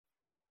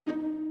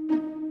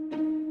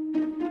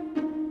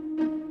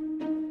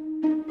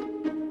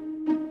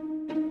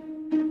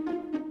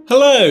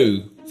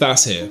Hello,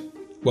 Vas here.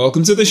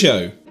 Welcome to the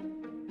show.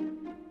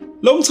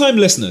 Long-time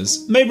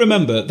listeners may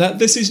remember that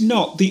this is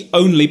not the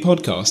only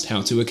podcast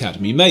How To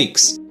Academy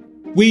makes.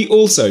 We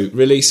also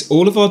release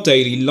all of our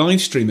daily live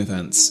stream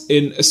events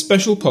in a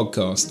special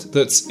podcast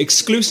that's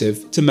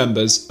exclusive to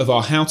members of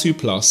our How To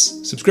Plus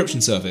subscription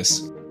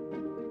service.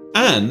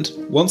 And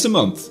once a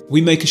month,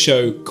 we make a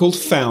show called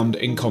Found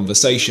in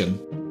Conversation.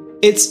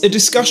 It's a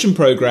discussion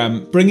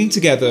programme bringing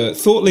together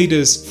thought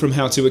leaders from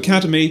How To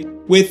Academy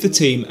with the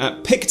team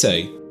at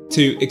Pictet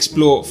to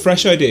explore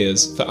fresh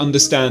ideas for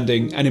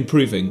understanding and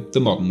improving the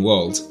modern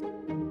world.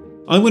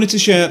 I wanted to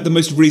share the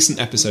most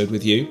recent episode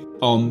with you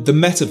on the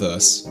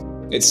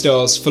Metaverse. It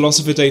stars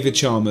philosopher David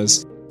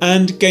Chalmers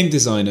and game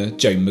designer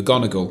Jane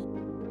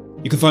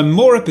McGonigal. You can find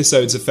more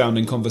episodes of Found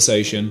in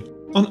Conversation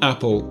on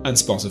Apple and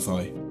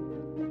Spotify.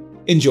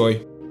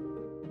 Enjoy.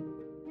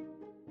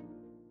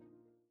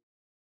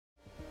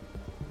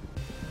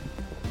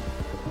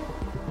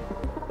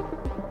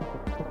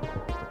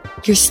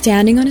 You're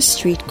standing on a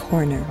street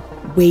corner,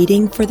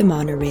 waiting for the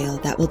monorail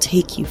that will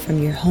take you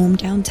from your home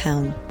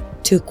downtown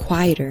to a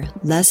quieter,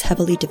 less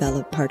heavily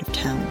developed part of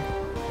town.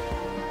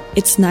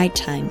 It's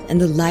nighttime and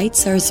the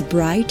lights are as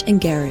bright and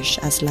garish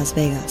as Las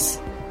Vegas.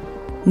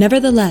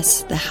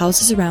 Nevertheless, the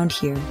houses around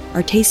here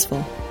are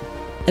tasteful.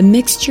 A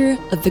mixture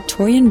of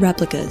Victorian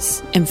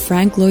replicas and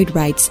Frank Lloyd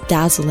Wright's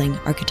dazzling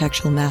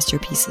architectural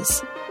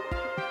masterpieces.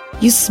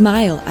 You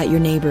smile at your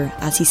neighbor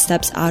as he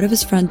steps out of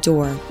his front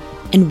door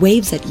and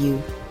waves at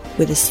you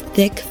with his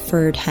thick,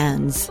 furred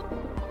hands.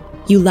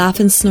 You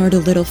laugh and snort a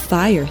little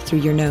fire through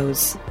your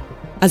nose,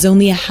 as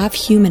only a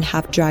half-human,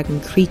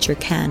 half-dragon creature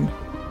can.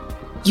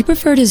 You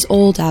preferred his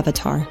old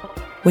avatar,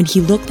 when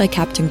he looked like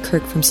Captain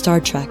Kirk from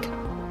Star Trek.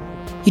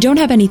 You don't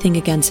have anything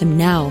against him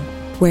now,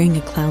 wearing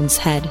a clown's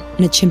head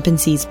and a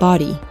chimpanzee's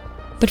body,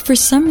 but for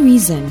some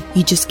reason,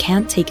 you just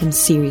can't take him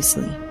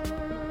seriously.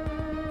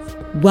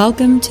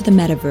 Welcome to the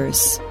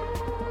Metaverse,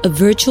 a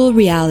virtual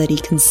reality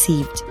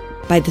conceived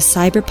by the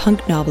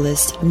cyberpunk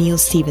novelist Neil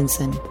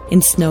Stephenson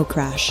in Snow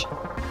Crash,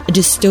 a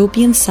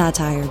dystopian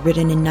satire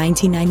written in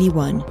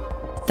 1991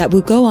 that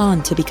would go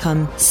on to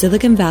become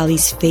Silicon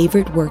Valley's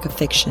favorite work of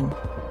fiction.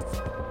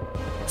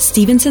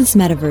 Stephenson's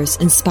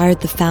Metaverse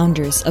inspired the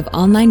founders of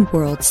online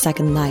world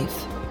Second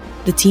Life,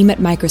 the team at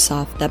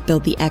Microsoft that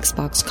built the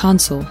Xbox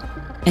console,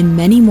 and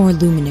many more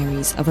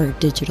luminaries of our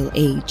digital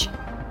age.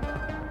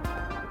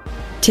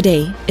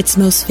 Today, its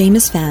most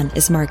famous fan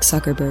is Mark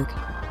Zuckerberg,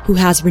 who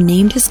has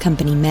renamed his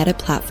company Meta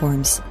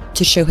Platforms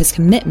to show his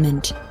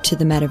commitment to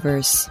the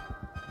metaverse.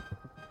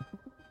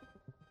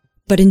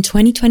 But in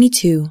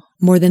 2022,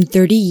 more than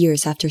 30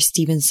 years after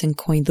Stephenson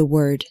coined the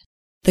word,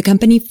 the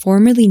company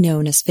formerly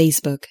known as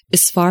Facebook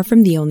is far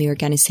from the only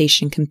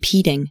organization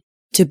competing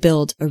to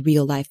build a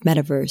real-life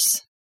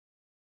metaverse.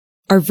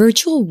 Are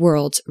virtual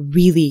worlds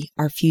really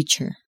our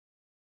future?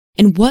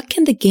 And what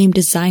can the game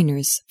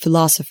designers,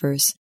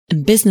 philosophers,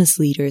 and business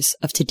leaders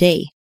of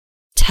today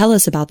tell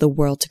us about the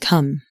world to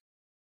come?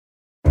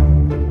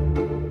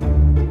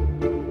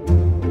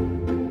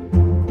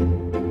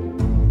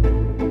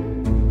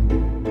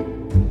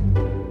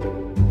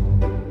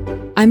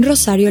 I'm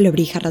Rosario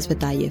Lebrija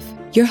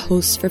Razbetayev, your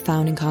host for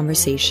Found in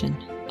Conversation,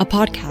 a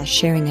podcast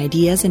sharing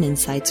ideas and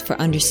insights for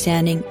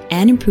understanding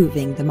and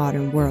improving the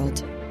modern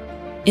world.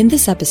 In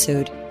this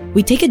episode,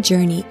 we take a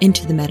journey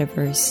into the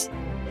metaverse.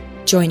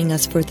 Joining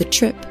us for the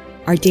trip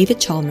are David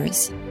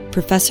Chalmers,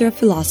 professor of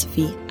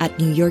philosophy at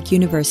New York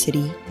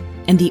University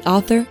and the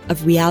author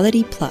of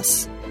Reality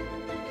Plus,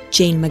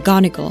 Jane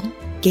McGonigal,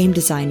 game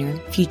designer,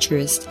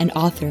 futurist, and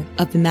author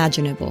of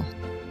Imaginable,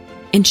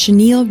 and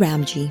Shanil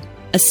Ramji,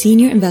 a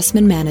senior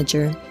investment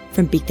manager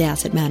from Pictet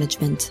Asset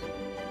Management.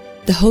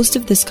 The host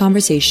of this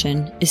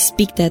conversation is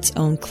Pictet's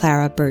own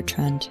Clara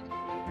Bertrand.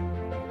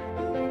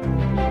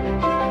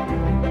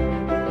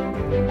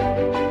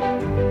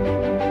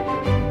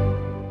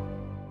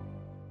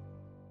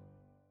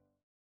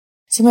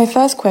 So my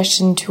first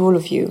question to all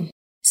of you.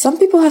 Some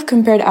people have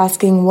compared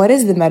asking what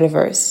is the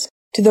metaverse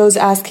to those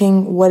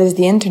asking what is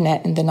the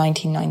internet in the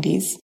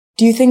 1990s.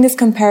 Do you think this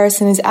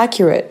comparison is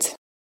accurate?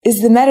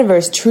 Is the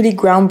metaverse truly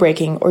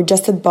groundbreaking or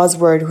just a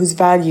buzzword whose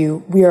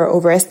value we are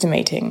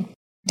overestimating?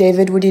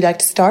 David, would you like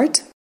to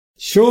start?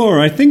 Sure.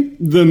 I think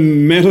the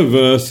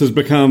metaverse has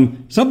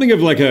become something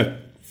of like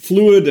a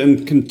fluid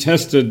and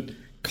contested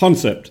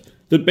concept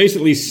that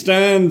basically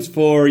stands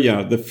for,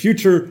 the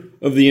future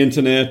of the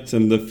internet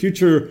and the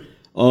future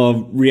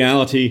of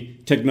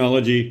reality,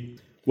 technology,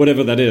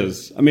 whatever that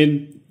is. I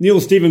mean, Neil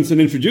Stephenson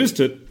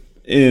introduced it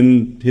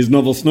in his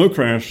novel Snow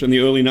Crash in the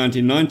early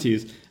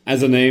 1990s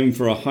as a name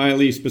for a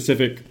highly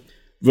specific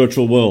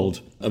virtual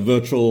world, a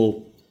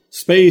virtual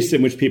space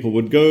in which people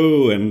would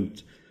go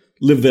and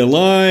live their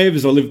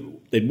lives, or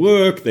they'd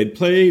work, they'd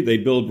play,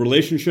 they'd build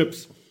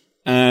relationships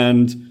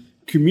and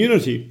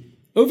community.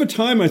 Over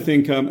time, I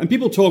think, and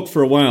people talked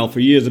for a while, for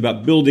years,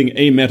 about building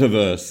a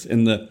metaverse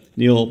in the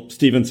Neil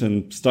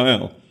Stephenson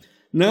style.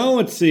 Now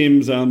it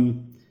seems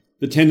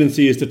the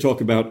tendency is to talk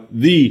about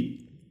the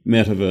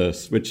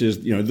metaverse, which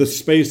is, the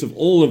space of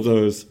all of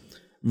those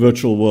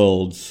virtual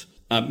worlds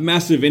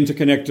massive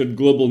interconnected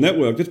global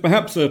network that's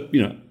perhaps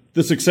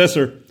the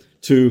successor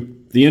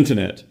to the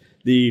internet,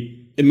 the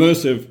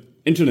immersive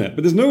internet.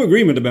 But there's no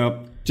agreement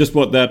about just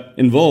what that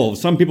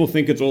involves. Some people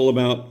think it's all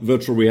about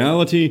virtual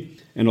reality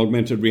and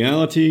augmented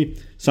reality.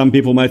 Some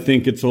people might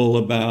think it's all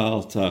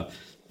about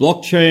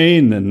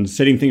blockchain and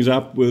setting things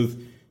up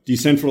with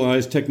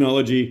decentralized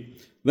technology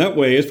that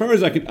way. As far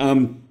as I could,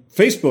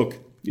 Facebook,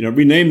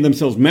 renamed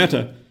themselves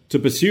Meta to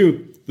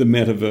pursue the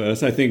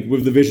metaverse. I think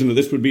with the vision that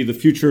this would be the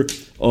future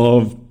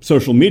of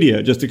social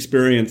media, just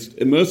experienced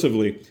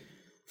immersively.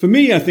 For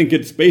me, I think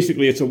it's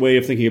a way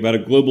of thinking about a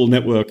global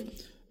network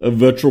of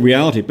virtual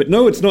reality. But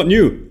no, it's not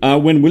new.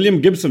 When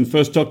William Gibson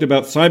first talked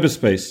about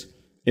cyberspace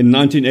in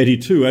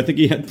 1982, I think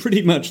he had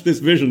pretty much this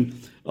vision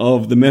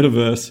of the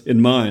metaverse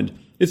in mind.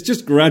 It's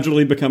just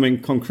gradually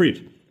becoming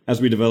concrete as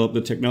we develop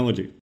the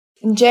technology.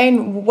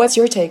 Jane, what's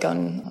your take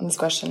on this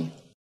question?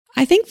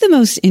 I think the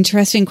most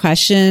interesting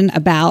question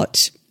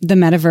about the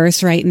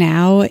metaverse right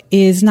now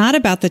is not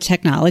about the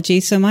technology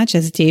so much,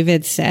 as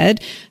David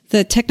said.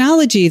 The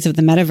technologies of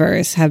the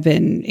metaverse have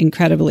been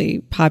incredibly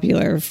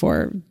popular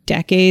for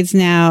decades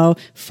now.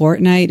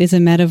 Fortnite is a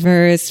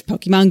metaverse.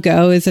 Pokemon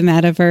Go is a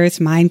metaverse.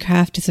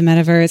 Minecraft is a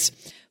metaverse.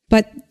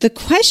 But the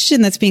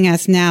question that's being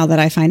asked now that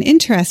I find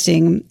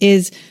interesting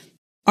is,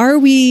 are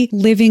we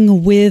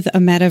living with a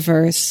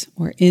metaverse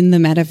or in the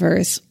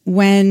metaverse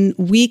when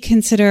we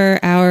consider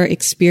our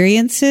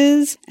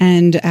experiences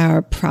and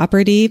our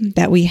property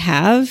that we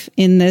have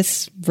in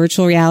this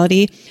virtual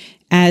reality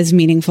as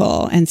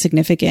meaningful and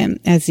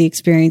significant as the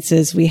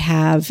experiences we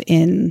have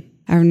in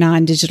our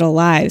non-digital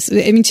lives?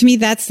 I mean, to me,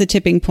 that's the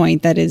tipping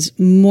point that is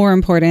more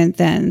important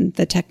than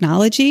the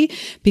technology,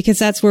 because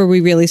that's where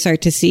we really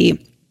start to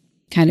see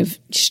kind of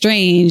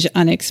strange,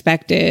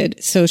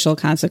 unexpected social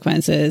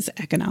consequences,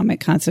 economic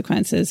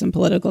consequences, and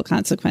political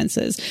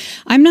consequences.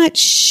 I'm not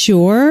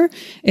sure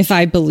if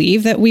I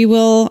believe that we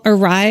will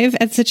arrive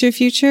at such a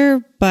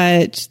future,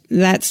 but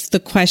that's the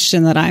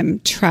question that I'm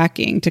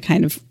tracking to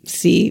kind of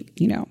see,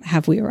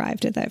 have we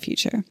arrived at that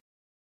future?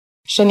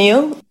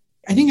 Shanil?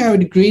 I think I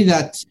would agree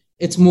that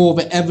it's more of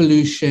an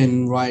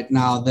evolution right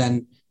now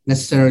than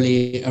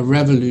necessarily a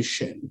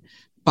revolution.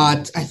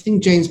 But I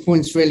think Jane's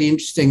point is really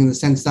interesting in the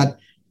sense that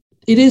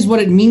it is what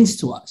it means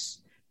to us.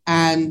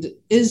 And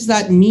is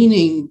that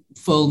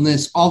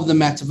meaningfulness of the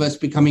metaverse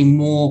becoming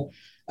more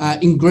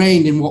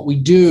ingrained in what we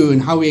do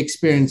and how we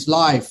experience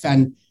life?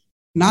 And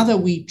now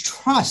that we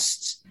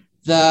trust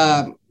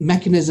the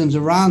mechanisms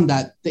around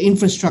that, the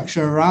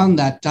infrastructure around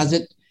that, does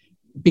it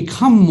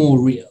become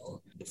more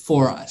real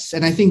for us?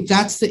 And I think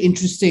that's the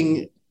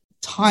interesting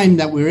time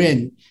that we're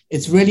in.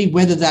 It's really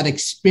whether that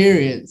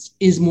experience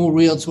is more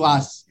real to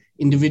us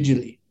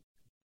individually.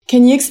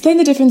 Can you explain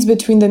the difference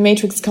between the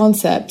Matrix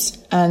concept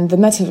and the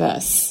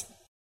metaverse?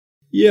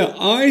 Yeah,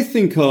 I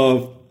think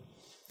of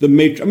the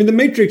Matrix. I mean, the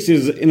Matrix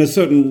is, in a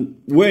certain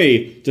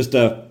way, just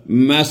a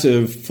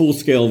massive,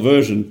 full-scale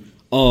version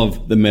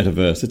of the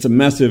metaverse. It's a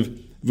massive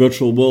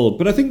virtual world.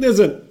 But I think there's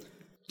a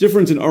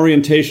difference in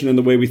orientation in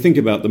the way we think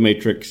about the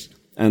Matrix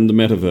and the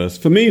metaverse.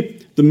 For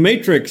me, the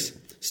Matrix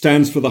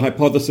stands for the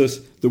hypothesis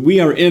that we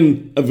are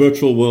in a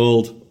virtual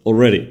world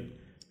already,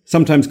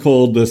 sometimes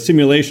called the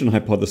simulation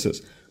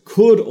hypothesis.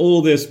 Could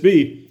all this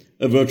be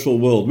a virtual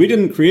world? We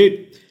didn't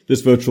create this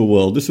virtual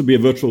world. This would be a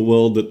virtual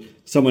world that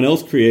someone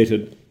else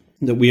created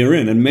that we are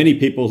in. And many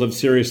people have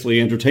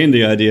seriously entertained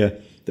the idea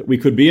that we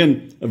could be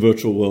in a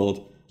virtual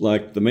world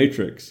like the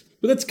Matrix.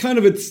 But that's kind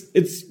of,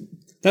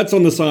 that's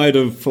on the side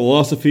of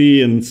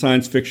philosophy and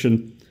science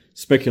fiction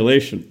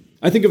speculation.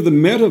 I think of the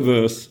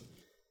metaverse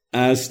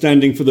as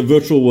standing for the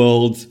virtual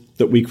worlds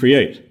that we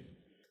create,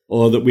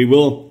 or that we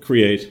will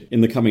create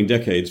in the coming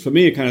decades. For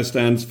me, it kind of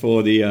stands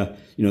for the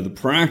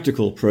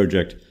practical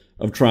project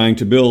of trying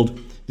to build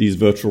these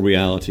virtual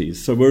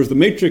realities. So whereas the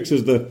Matrix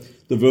is the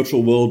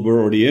virtual world we're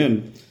already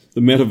in,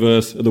 the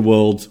metaverse are the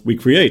worlds we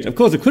create. Of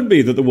course, it could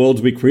be that the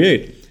worlds we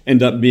create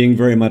end up being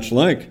very much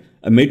like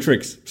a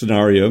Matrix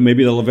scenario.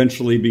 Maybe there'll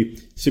eventually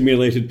be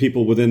simulated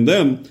people within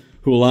them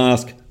who will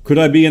ask, could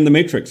I be in the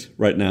Matrix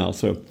right now?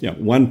 So yeah,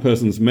 one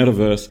person's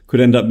metaverse could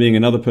end up being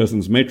another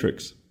person's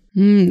Matrix.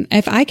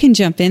 If I can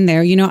jump in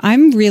there,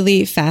 I'm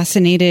really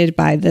fascinated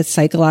by the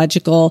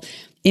psychological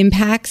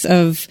impacts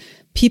of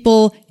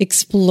people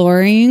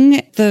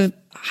exploring the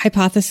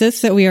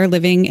hypothesis that we are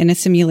living in a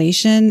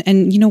simulation.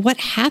 And, what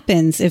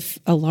happens if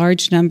a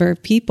large number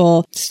of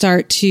people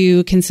start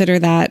to consider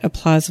that a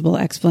plausible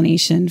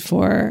explanation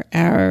for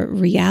our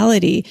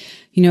reality?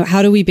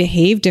 How do we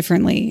behave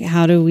differently?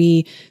 How do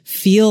we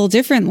feel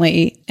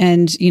differently?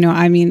 And,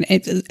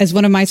 as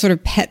one of my sort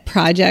of pet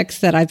projects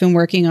that I've been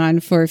working on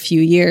for a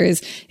few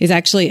years is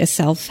actually a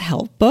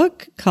self-help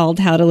book called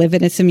How to Live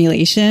in a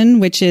Simulation,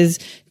 which is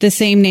the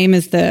same name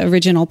as the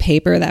original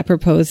paper that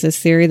proposed this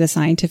theory, the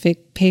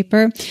scientific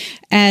paper.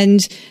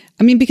 And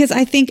because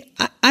I think,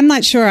 I'm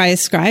not sure I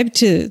ascribe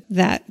to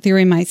that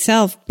theory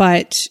myself,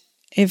 but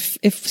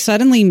if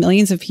suddenly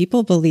millions of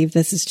people believe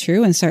this is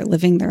true and start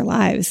living their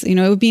lives, it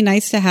would be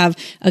nice to have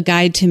a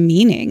guide to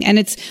meaning. And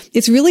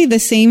it's really the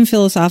same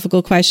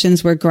philosophical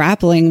questions we're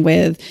grappling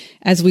with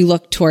as we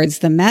look towards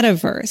the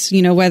metaverse,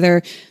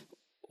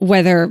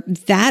 whether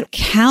that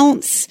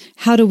counts.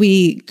 How do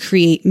we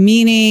create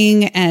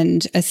meaning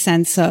and a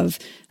sense of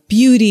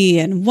beauty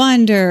and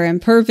wonder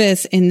and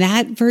purpose in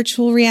that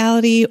virtual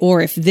reality? Or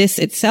if this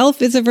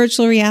itself is a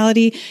virtual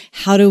reality,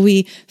 how do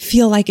we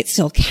feel like it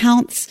still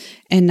counts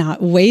and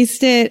not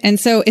waste it? And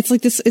so it's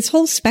like this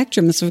whole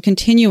spectrum, this sort of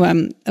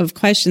continuum of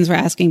questions we're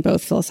asking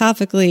both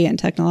philosophically and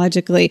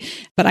technologically.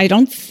 But I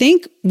don't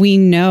think we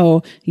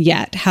know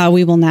yet how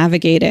we will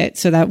navigate it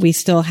so that we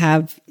still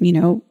have,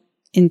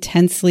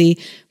 intensely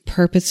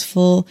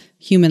purposeful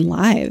human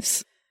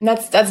lives.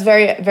 That's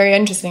very, very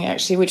interesting,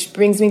 actually, which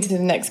brings me to the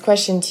next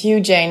question to you,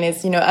 Jane,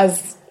 is,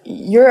 as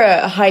you're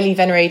a highly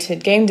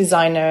venerated game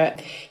designer,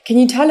 can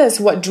you tell us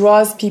what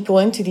draws people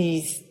into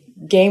these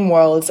game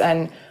worlds,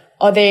 and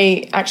are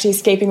they actually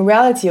escaping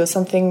reality or is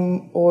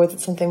it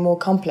something more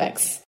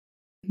complex?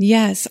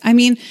 Yes. I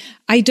mean,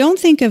 I don't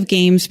think of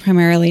games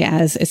primarily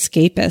as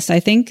escapist. I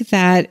think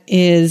that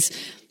is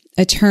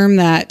a term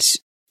that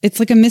it's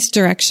like a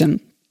misdirection.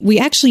 We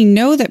actually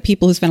know that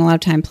people who spend a lot of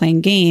time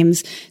playing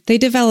games, they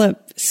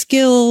develop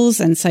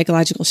skills and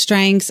psychological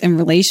strengths and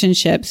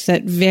relationships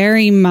that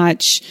very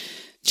much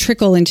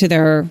trickle into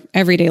their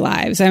everyday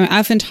lives. I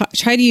often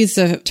try to use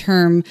the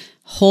term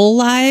whole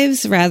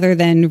lives rather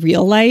than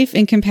real life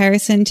in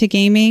comparison to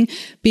gaming,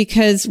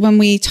 because when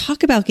we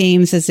talk about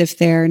games as if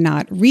they're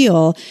not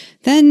real,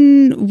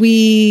 then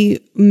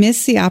we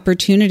miss the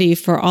opportunity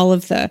for all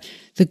of the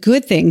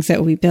good things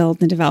that we build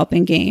and develop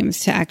in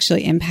games to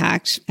actually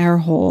impact our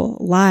whole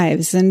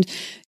lives. And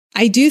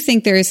I do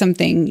think there is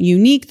something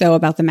unique, though,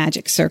 about the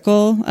magic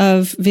circle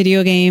of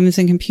video games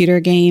and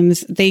computer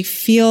games. They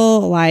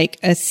feel like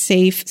a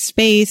safe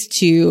space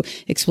to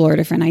explore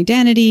different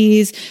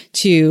identities,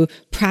 to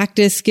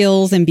practice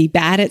skills and be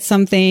bad at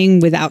something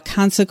without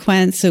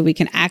consequence, so we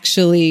can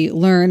actually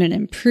learn and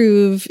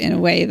improve in a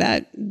way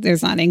that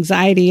there's not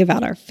anxiety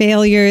about our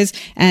failures.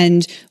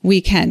 And we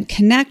can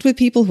connect with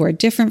people who are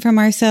different from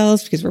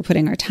ourselves because we're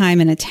putting our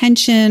time and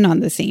attention on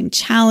the same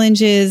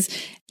challenges,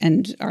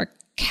 and our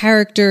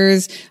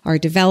characters are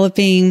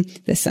developing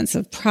this sense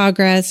of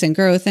progress and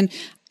growth. And,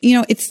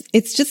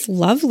 it's just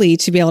lovely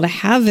to be able to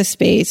have a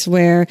space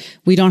where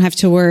we don't have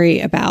to worry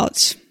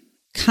about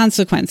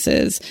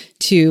consequences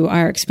to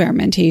our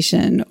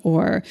experimentation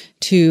or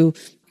to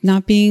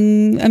not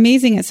being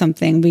amazing at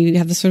something. We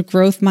have this sort of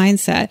growth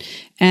mindset.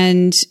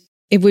 And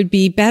it would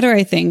be better,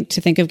 I think,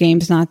 to think of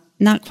games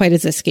not quite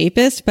as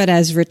escapist, but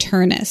as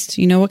returnist.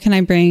 What can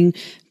I bring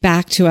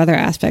back to other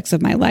aspects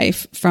of my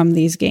life from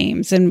these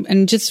games?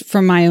 And just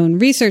from my own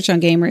research on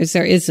gamers,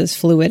 there is this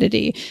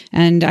fluidity.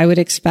 And I would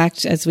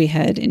expect as we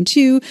head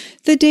into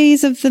the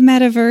days of the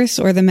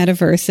metaverse or the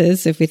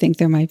metaverses, if we think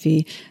there might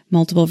be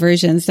multiple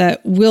versions,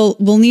 that we'll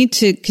need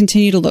to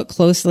continue to look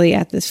closely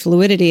at this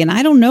fluidity. And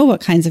I don't know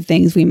what kinds of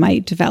things we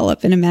might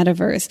develop in a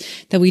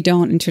metaverse that we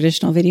don't in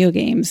traditional video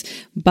games,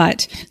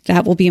 but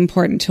that will be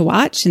important to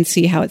watch and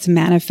see how it's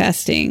manifesting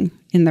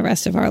in the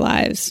rest of our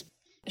lives.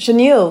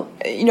 Shanil,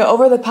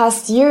 over the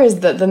past years,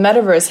 the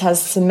metaverse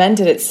has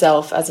cemented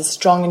itself as a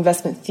strong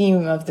investment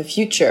theme of the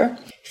future.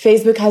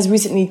 Facebook has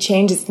recently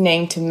changed its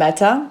name to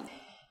Meta.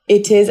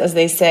 It is, as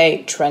they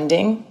say,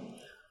 trending.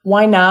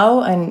 Why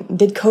now? And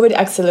did COVID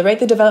accelerate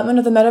the development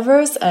of the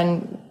metaverse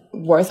and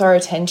worth our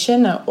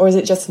attention? Or is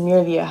it just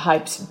merely a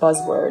hyped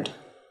buzzword?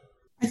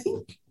 I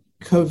think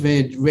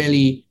COVID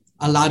really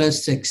allowed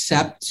us to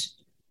accept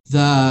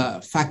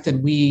the fact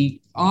that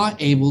we are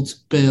able to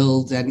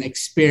build and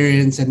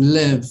experience and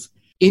live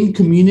in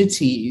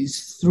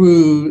communities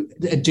through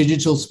a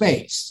digital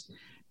space.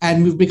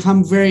 And we've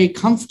become very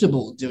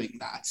comfortable doing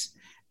that.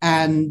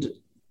 And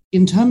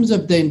in terms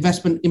of the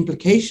investment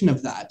implication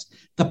of that,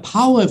 the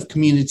power of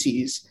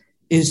communities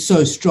is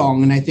so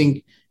strong. And I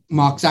think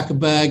Mark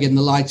Zuckerberg and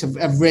the likes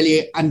have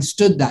really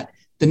understood that,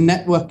 the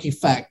network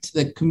effect,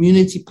 the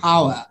community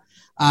power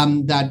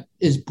that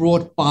is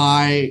brought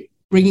by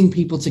bringing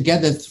people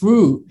together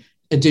through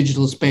a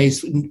digital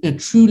space in a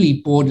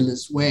truly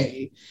borderless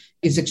way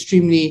is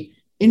extremely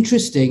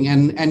interesting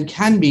and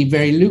can be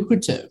very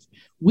lucrative.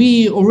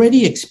 We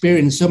already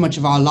experience so much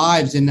of our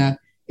lives in a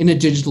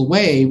digital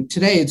way.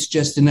 Today, it's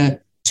just in a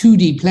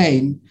 2D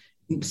plane.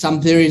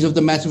 Some theories of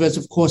the metaverse,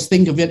 of course,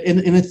 think of it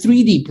in a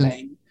 3D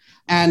plane.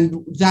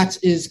 And that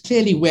is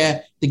clearly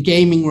where the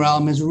gaming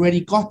realm has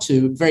already got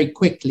to very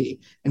quickly.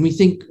 And we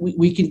think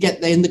we can get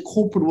there in the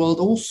corporate world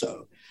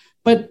also.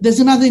 But there's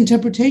another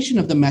interpretation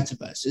of the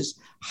metaverse is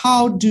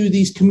how do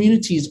these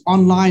communities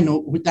online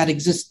or that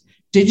exist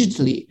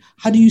digitally,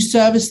 how do you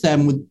service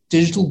them with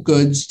digital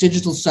goods,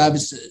 digital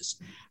services,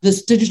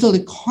 this digital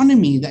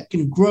economy that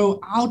can grow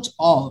out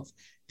of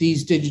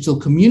these digital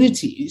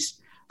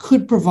communities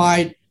could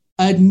provide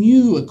a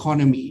new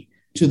economy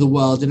to the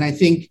world. And I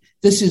think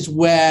this is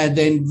where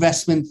the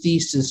investment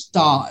thesis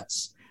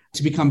starts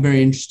to become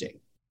very interesting.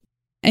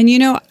 And,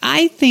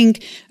 I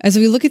think as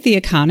we look at the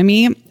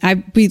economy,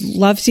 we'd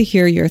love to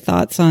hear your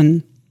thoughts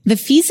on the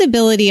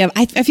feasibility of,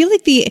 I feel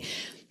like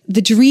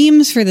the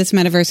dreams for this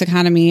metaverse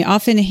economy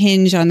often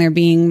hinge on there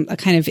being a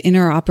kind of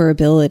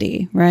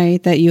interoperability,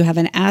 right? That you have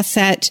an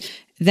asset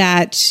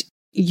that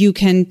you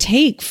can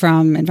take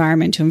from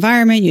environment to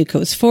environment. It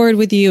goes forward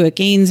with you. It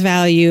gains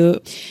value.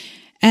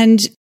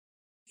 And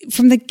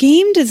from the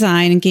game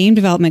design and game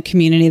development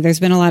community,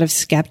 there's been a lot of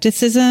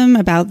skepticism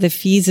about the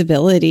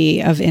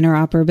feasibility of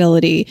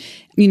interoperability.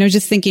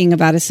 Just thinking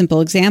about a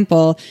simple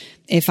example,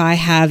 if I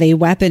have a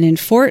weapon in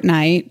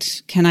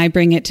Fortnite, can I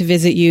bring it to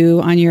visit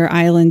you on your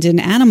island in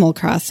Animal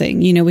Crossing?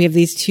 We have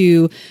these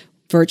two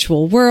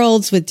virtual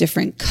worlds with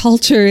different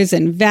cultures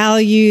and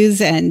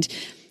values. And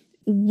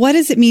what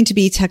does it mean to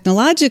be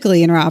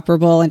technologically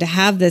interoperable and to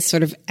have this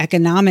sort of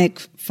economic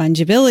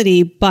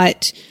fungibility,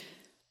 but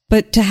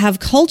to have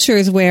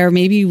cultures where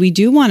maybe we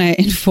do want to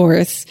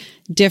enforce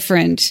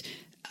different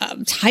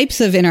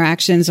types of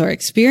interactions or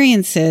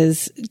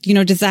experiences,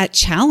 does that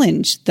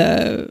challenge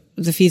the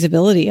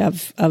feasibility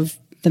of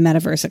the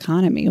metaverse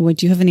economy?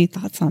 Do you have any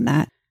thoughts on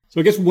that? So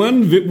I guess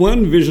one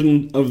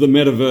vision of the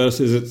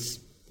metaverse is it's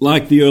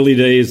like the early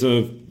days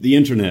of the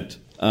internet.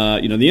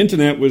 The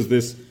internet was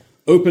this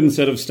open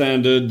set of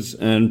standards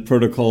and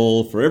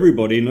protocol for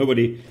everybody.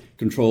 Nobody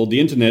controlled the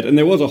internet, and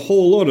there was a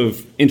whole lot of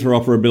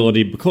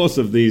interoperability because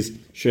of these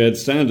shared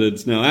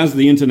standards. Now, as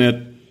the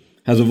internet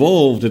has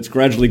evolved, it's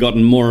gradually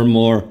gotten more and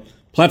more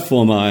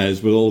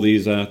platformized with all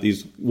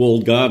these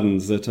walled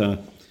gardens that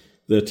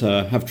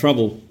have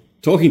trouble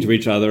talking to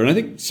each other. And I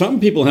think some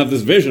people have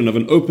this vision of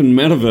an open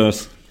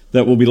metaverse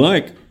that will be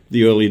like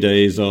the early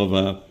days of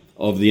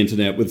the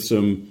internet, with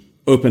some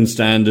open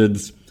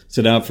standards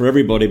set out for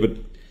everybody. But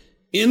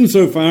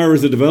insofar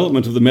as the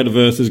development of the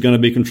metaverse is going to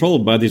be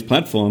controlled by these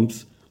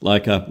platforms,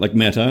 like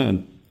Meta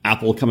and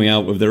Apple coming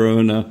out with their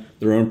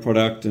own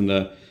product,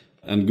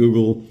 and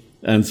Google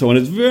and so on,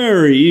 it's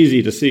very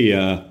easy to see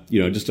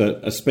just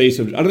a space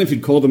of, I don't know if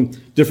you'd call them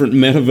different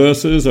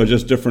metaverses or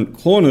just different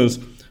corners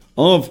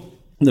of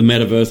the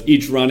metaverse,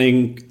 each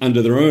running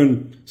under their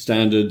own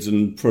standards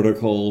and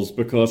protocols.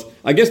 Because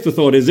I guess the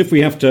thought is, if we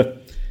have to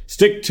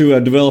stick to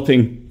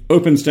developing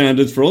open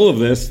standards for all of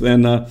this,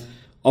 then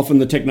often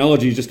the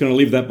technology is just going to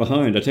leave that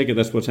behind. I take it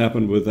that's what's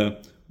happened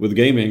with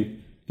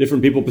gaming.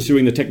 Different people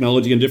pursuing the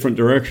technology in different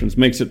directions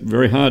makes it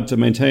very hard to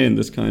maintain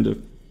this kind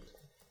of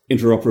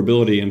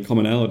interoperability and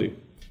commonality.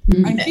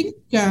 I think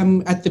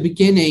at the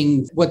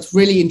beginning, what's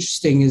really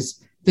interesting is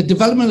the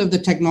development of the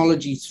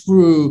technology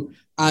through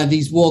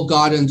these walled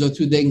gardens or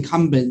through the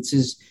incumbents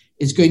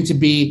is going to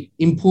be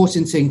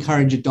important to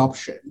encourage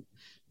adoption.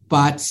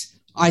 But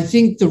I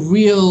think the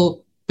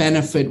real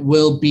benefit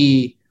will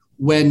be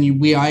when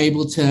we are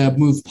able to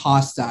move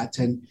past that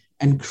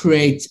and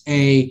create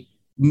a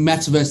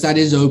metaverse that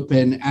is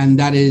open and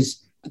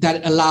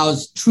that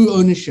allows true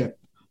ownership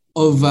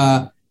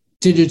over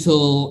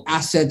digital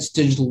assets,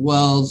 digital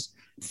worlds,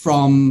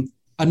 from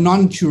a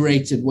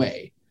non-curated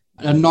way,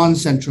 a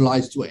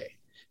non-centralized way.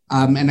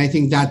 And I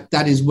think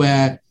that is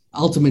where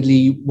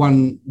ultimately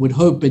one would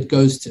hope it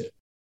goes to.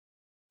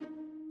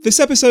 This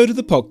episode of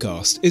the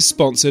podcast is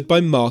sponsored by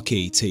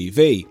Marquee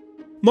TV.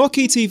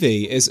 Marquee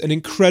TV is an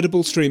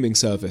incredible streaming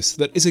service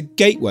that is a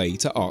gateway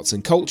to arts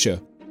and culture.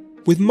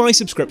 With my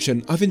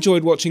subscription, I've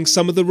enjoyed watching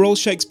some of the Royal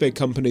Shakespeare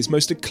Company's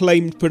most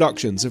acclaimed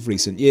productions of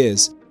recent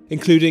years,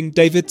 including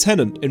David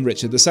Tennant in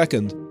Richard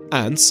II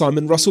and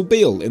Simon Russell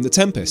Beale in The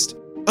Tempest.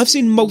 I've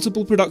seen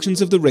multiple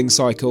productions of The Ring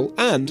Cycle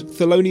and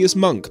Thelonious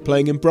Monk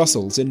playing in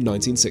Brussels in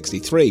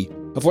 1963.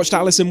 I've watched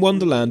Alice in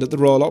Wonderland at the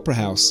Royal Opera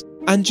House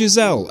and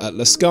Giselle at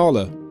La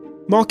Scala.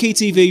 Marquee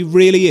TV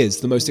really is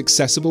the most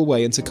accessible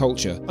way into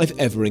culture I've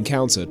ever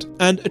encountered,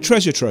 and a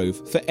treasure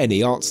trove for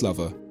any arts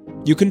lover.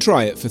 You can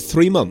try it for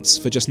 3 months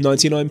for just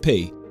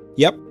 99p.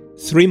 Yep,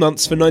 3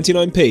 months for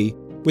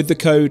 99p with the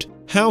code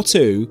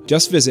HOWTO.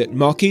 Just visit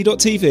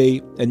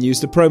marquee.tv and use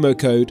the promo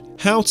code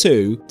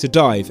HOWTO to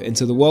dive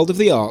into the world of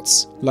the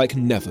arts like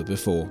never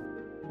before.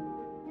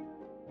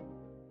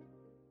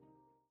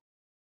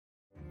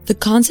 The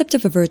concept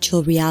of a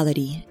virtual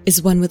reality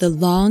is one with a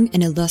long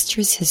and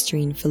illustrious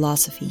history in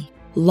philosophy,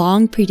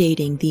 long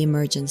predating the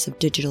emergence of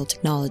digital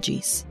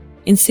technologies.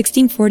 In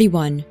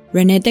 1641,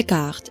 René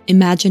Descartes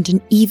imagined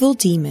an evil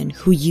demon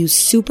who used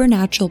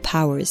supernatural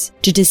powers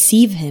to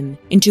deceive him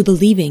into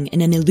believing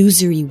in an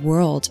illusory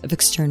world of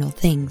external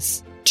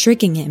things,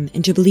 tricking him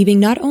into believing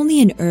not only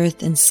in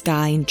earth and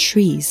sky and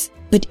trees,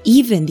 but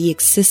even the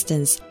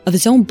existence of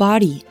his own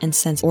body and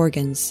sense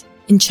organs.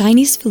 In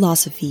Chinese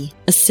philosophy,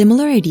 a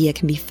similar idea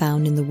can be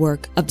found in the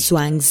work of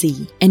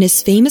Zhuangzi and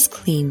his famous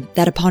claim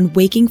that upon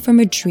waking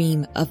from a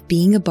dream of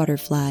being a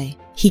butterfly,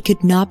 he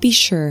could not be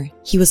sure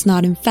he was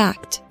not in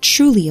fact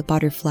truly a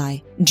butterfly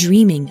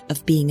dreaming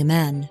of being a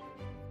man.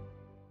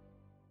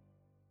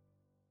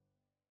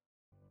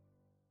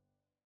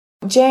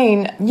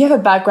 Jane, you have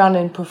a background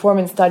in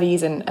performance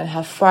studies and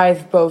have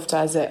thrived both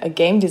as a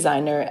game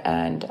designer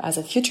and as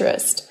a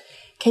futurist.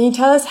 Can you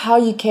tell us how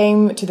you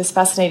came to this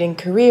fascinating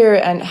career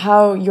and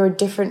how your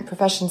different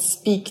professions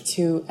speak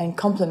to and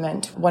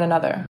complement one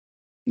another?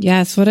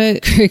 Yes, what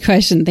a great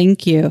question.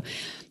 Thank you.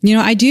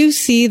 I do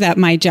see that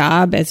my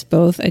job as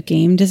both a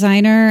game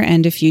designer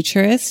and a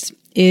futurist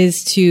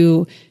is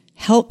to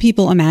help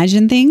people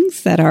imagine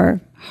things that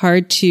are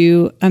hard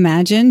to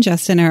imagine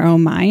just in our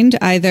own mind,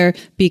 either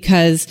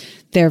because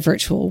they're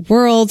virtual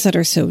worlds that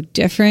are so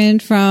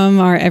different from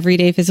our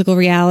everyday physical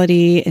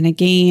reality in a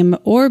game,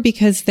 or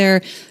because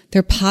they're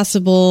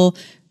possible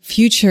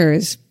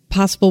futures,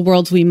 possible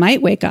worlds we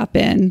might wake up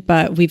in,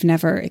 but we've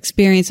never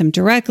experienced them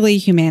directly.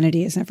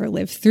 Humanity has never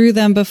lived through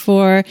them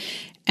before.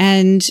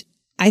 And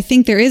I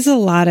think there is a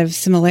lot of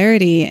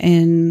similarity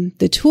in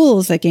the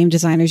tools that game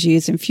designers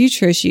use and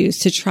futurists use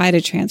to try to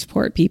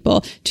transport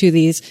people to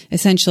these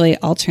essentially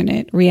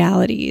alternate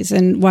realities.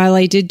 And while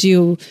I did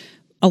do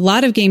a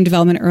lot of game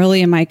development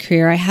early in my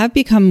career, I have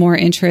become more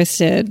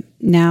interested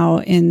now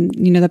in,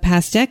 the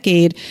past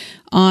decade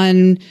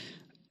on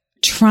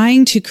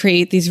trying to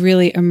create these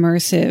really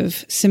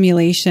immersive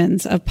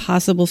simulations of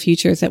possible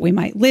futures that we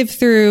might live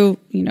through.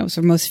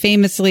 So most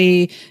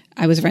famously,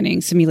 I was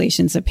running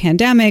simulations of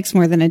pandemics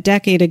more than a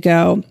decade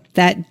ago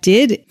that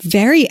did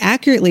very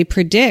accurately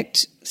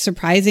predict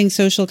surprising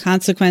social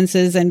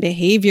consequences and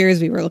behaviors.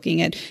 We were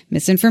looking at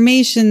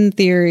misinformation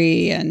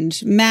theory and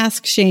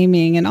mask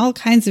shaming and all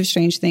kinds of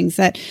strange things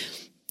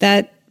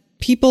that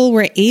people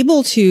were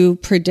able to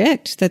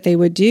predict that they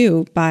would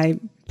do by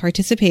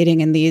participating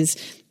in these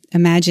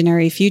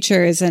imaginary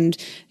futures and,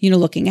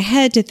 looking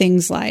ahead to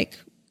things like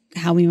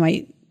how we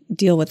might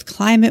deal with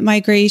climate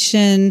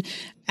migration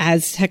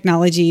as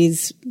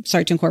technologies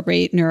start to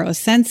incorporate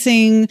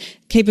neurosensing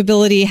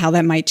capability, how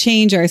that might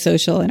change our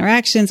social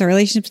interactions, our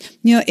relationships.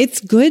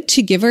 It's good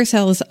to give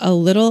ourselves a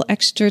little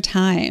extra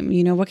time.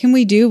 What can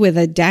we do with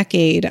a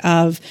decade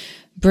of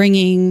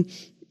bringing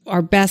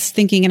our best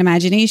thinking and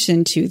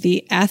imagination to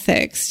the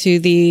ethics, to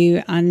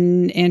the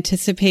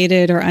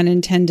unanticipated or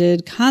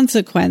unintended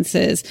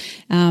consequences,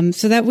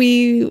 so that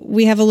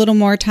we have a little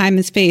more time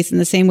and space in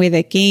the same way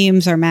that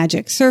games are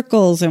magic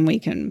circles and we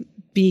can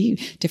be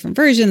different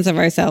versions of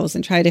ourselves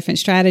and try different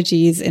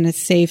strategies in a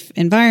safe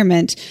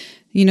environment.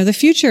 The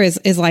future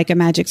is like a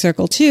magic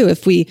circle too.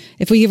 If we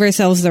give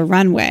ourselves the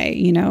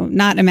runway,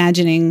 not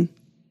imagining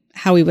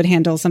how we would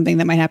handle something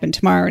that might happen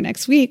tomorrow or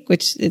next week,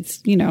 which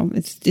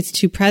it's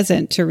too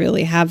present to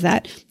really have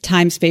that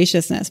time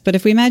spaciousness. But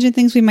if we imagine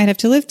things we might have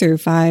to live through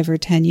 5 or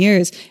 10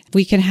 years,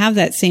 we can have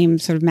that same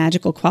sort of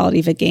magical quality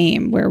of a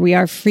game where we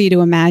are free to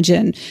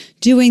imagine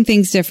doing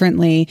things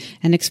differently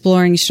and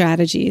exploring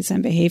strategies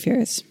and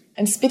behaviors.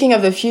 And speaking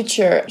of the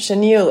future,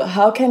 Shanil,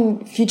 how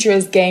can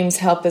futurist games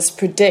help us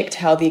predict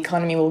how the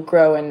economy will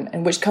grow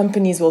and which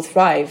companies will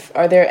thrive?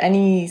 Are there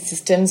any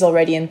systems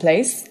already in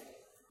place?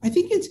 I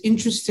think it's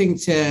interesting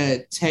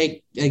to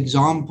take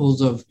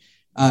examples of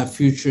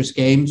futurist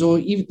games or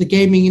even the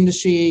gaming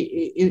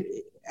industry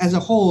as a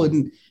whole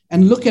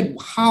and look at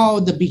how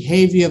the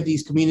behavior of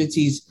these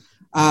communities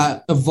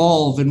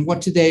evolve and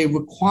what do they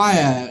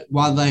require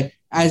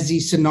as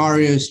these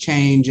scenarios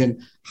change,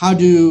 and how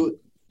do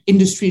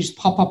industries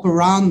pop up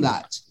around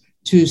that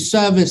to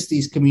service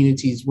these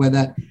communities,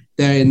 whether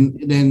they're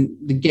in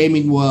the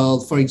gaming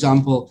world, for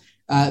example,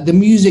 the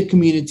music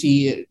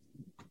community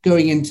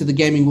going into the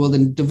gaming world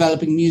and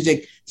developing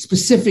music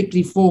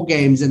specifically for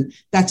games. And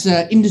that's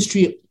an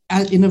industry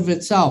in of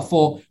itself,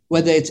 or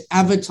whether it's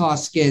avatar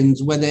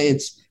skins, whether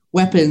it's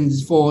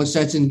weapons for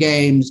certain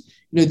games.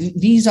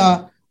 These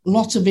are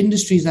lots of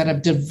industries that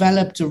have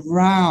developed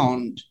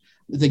around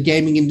the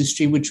gaming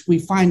industry, which we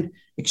find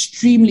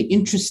extremely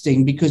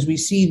interesting because we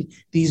see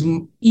these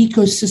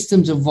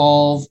ecosystems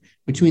evolve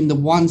between the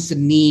wants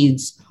and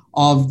needs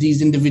of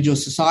these individual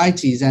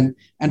societies. And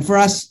for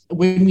us,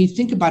 when we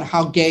think about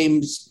how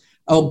games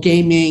or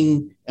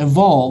gaming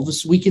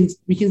evolves, we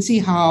can see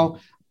how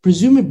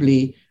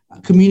presumably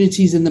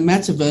communities in the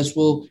metaverse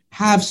will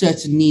have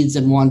certain needs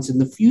and wants in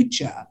the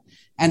future.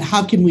 And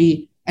how can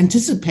we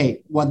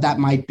anticipate what that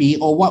might be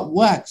or what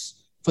works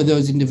for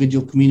those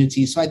individual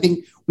communities? So I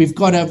think we've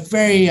got a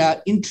very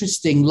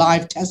interesting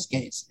live test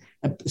case,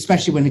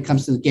 especially when it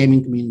comes to the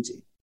gaming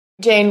community.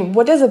 Jane,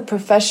 what does a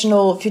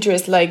professional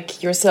futurist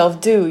like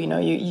yourself do?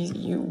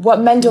 What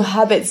mental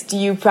habits do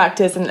you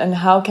practice, and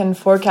how can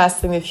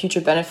forecasting the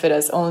future benefit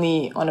us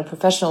only on a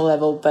professional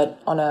level, but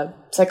on a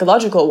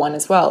psychological one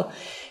as well?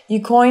 You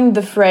coined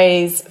the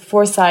phrase,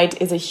 foresight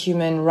is a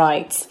human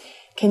right.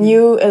 Can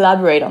you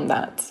elaborate on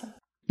that?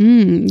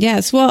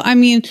 Yes. Well,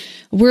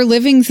 we're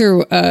living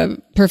through a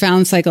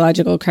profound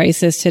psychological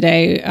crisis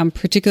today.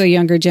 Particularly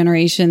younger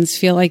generations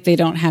feel like they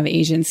don't have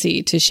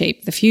agency to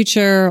shape the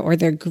future, or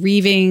they're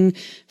grieving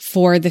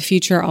for the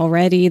future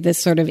already. This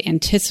sort of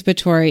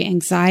anticipatory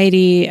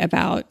anxiety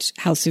about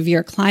how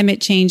severe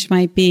climate change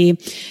might be.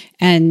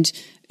 And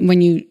when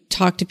you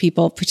talk to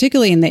people,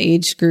 particularly in the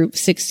age group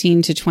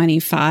 16 to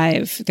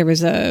 25, there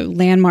was a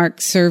landmark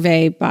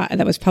survey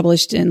that was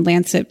published in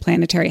Lancet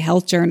Planetary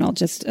Health Journal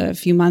just a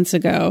few months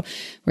ago,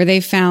 where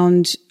they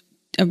found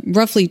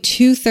roughly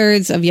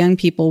 2/3 of young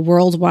people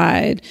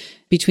worldwide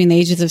between the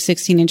ages of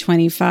 16 and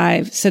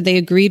 25 said they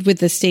agreed with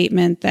the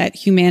statement that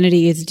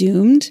humanity is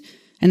doomed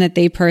and that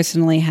they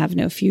personally have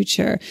no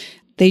future.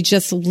 They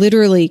just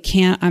literally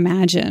can't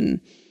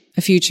imagine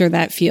a future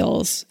that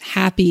feels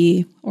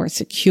happy or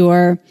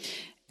secure.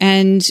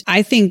 And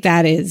I think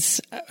that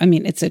is,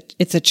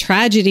 it's a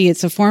tragedy.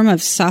 It's a form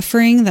of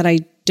suffering that I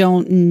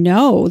don't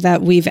know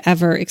that we've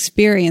ever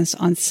experienced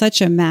on such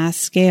a mass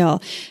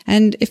scale.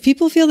 And if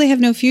people feel they have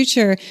no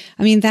future,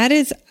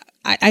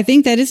 I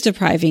think that is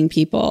depriving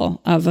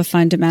people of a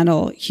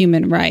fundamental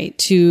human right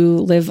to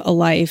live a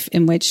life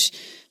in which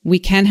we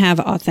can have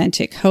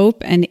authentic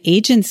hope and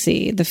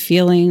agency, the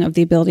feeling of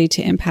the ability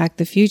to impact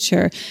the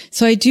future.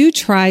 So I do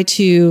try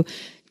to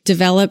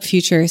develop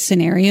future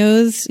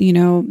scenarios,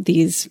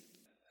 these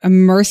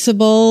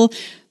immersible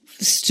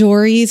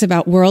stories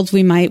about worlds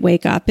we might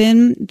wake up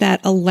in that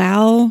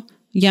allow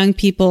young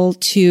people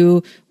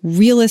to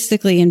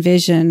realistically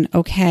envision,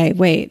 okay,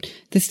 wait,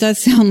 this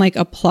does sound like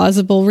a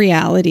plausible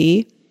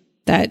reality,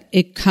 that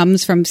it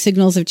comes from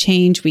signals of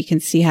change we can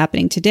see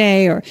happening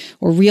today, or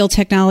real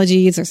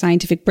technologies or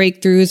scientific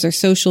breakthroughs or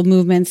social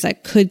movements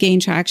that could gain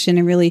traction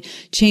and really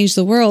change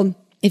the world.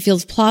 It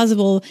feels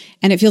plausible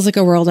and it feels like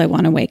a world I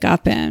want to wake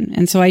up in.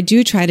 And so I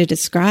do try to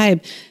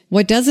describe,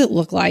 what does it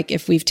look like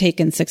if we've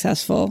taken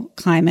successful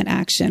climate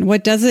action?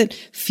 What does it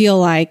feel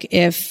like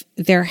if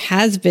there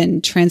has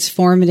been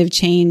transformative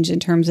change in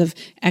terms of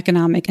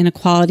economic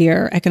inequality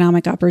or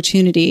economic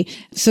opportunity,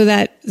 so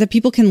that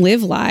people can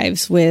live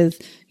lives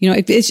with,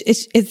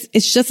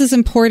 it's just as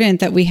important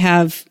that we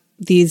have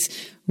these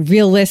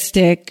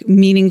realistic,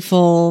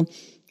 meaningful,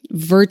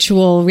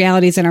 virtual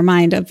realities in our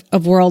mind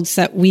of worlds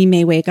that we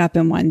may wake up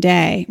in one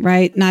day,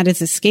 right? Not as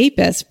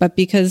escapists, but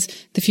because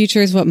the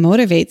future is what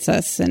motivates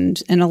us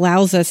and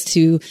allows us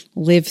to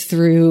live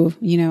through,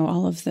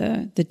 all of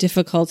the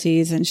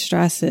difficulties and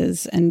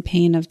stresses and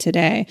pain of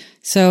today.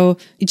 So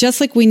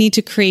just like we need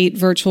to create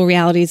virtual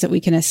realities that we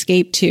can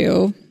escape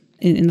to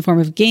in the form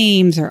of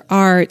games or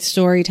art,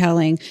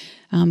 storytelling,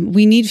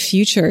 we need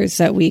futures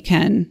that we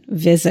can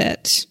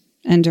visit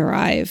and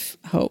derive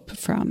hope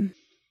from.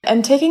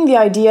 And taking the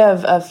idea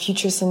of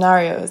future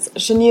scenarios,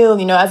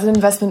 Shanil, as an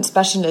investment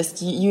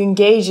specialist, you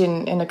engage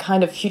in a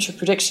kind of future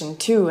prediction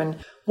too. And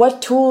what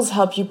tools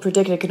help you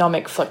predict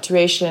economic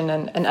fluctuation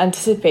and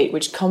anticipate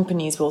which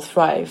companies will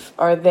thrive?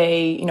 Are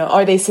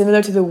they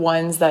similar to the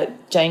ones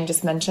that Jane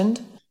just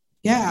mentioned?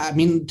 Yeah,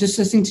 just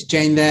listening to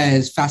Jane there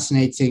is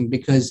fascinating,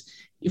 because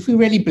if we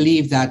really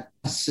believe that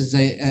us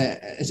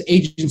as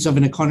agents of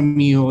an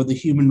economy or the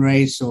human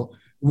race or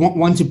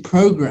want to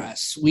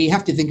progress, we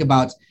have to think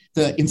about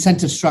the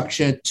incentive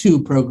structure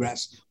to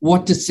progress.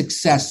 What does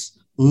success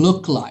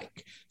look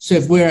like? So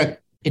if we're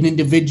an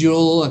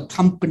individual, a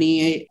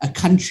company, a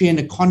country, an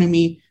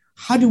economy,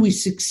 how do we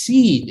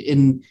succeed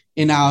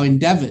in our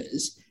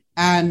endeavors?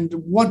 And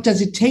what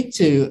does it take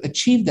to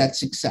achieve that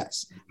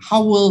success?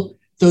 How will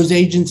those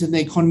agents in the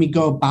economy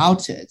go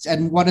about it?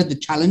 And what are the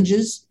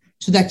challenges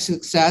to that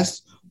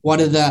success? What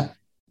are the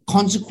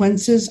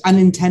consequences,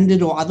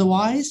 unintended or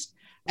otherwise?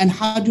 And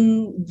how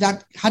does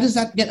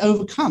that get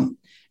overcome?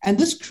 And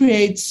this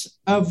creates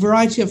a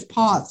variety of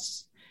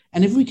paths.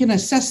 And if we can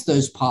assess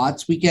those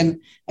paths, we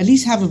can at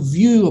least have a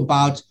view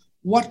about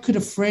what could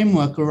a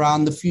framework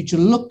around the future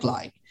look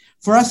like.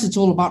 For us, it's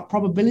all about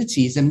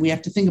probabilities, and we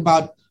have to think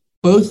about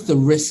both the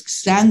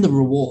risks and the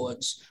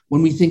rewards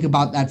when we think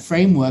about that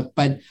framework.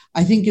 But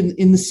I think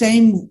in the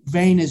same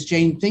vein as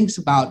Jane thinks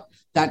about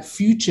that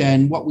future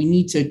and what we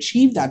need to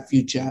achieve that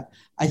future,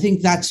 I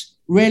think that's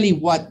really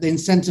what the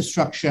incentive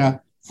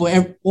structure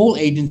for all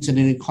agents in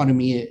an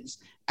economy is.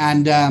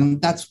 And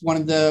that's one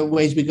of the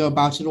ways we go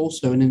about it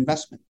also in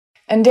investment.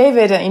 And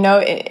David,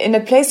 in a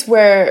place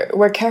where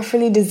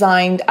carefully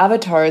designed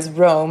avatars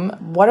roam,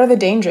 what are the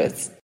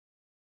dangers?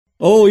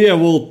 Oh, yeah.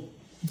 Well,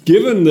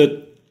 given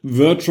that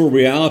virtual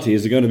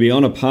realities are going to be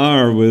on a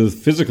par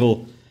with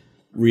physical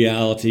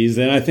realities,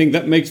 then I think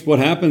that makes what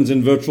happens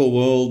in virtual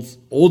worlds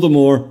all the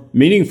more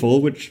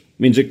meaningful, which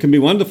means it can be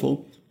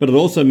wonderful, but it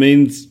also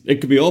means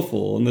it could be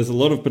awful. And there's a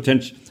lot of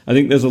potential. I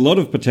think there's a lot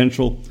of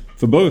potential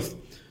for both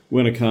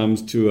when it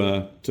comes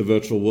to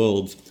virtual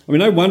worlds.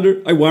 I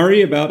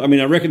worry about,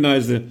 I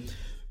recognize the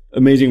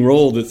amazing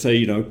role that,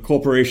 say,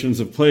 corporations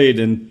have played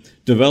in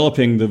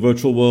developing the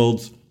virtual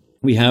worlds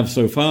we have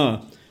so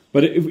far.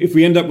 But if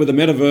we end up with a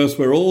metaverse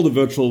where all the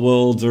virtual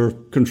worlds are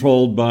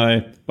controlled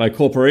by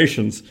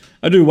corporations,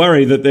 I do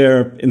worry that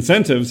their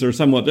incentives are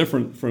somewhat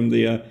different from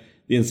the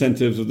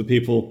incentives of the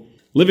people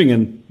living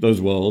in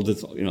those worlds.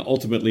 It's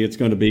ultimately it's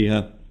going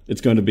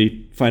to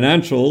be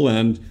financial,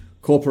 and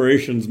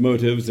corporations'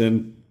 motives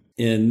in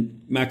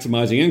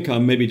maximizing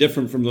income may be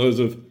different from those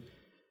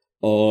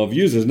of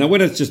users. Now, when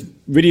it's just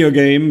video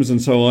games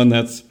and so on,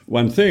 that's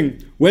one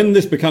thing. When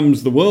this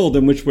becomes the world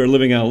in which we're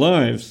living our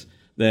lives,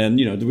 then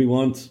do we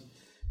want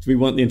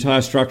the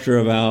entire structure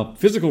of our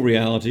physical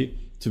reality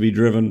to be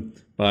driven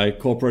by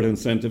corporate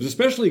incentives,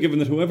 especially given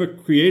that whoever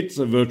creates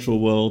a virtual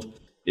world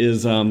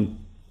is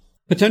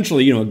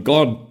potentially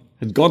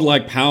has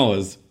godlike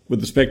powers with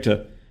respect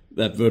to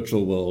that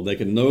virtual world. They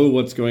can know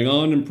what's going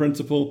on in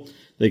principle.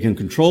 They can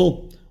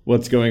control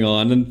what's going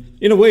on. And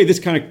in a way, this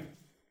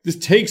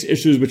takes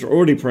issues which are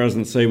already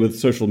present, say, with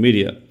social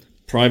media,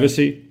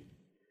 privacy,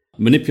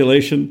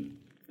 manipulation,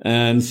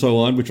 and so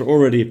on, which are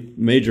already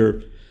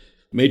major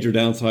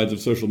downsides of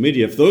social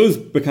media. If those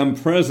become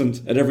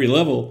present at every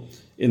level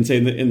in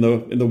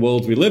the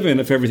world we live in,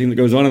 if everything that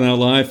goes on in our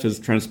life is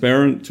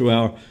transparent to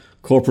our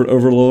corporate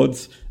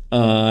overlords,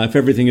 if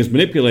everything is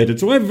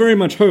manipulated. So I very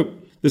much hope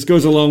this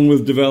goes along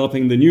with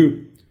developing the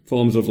new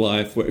forms of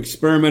life. We're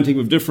experimenting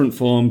with different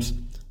forms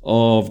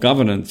of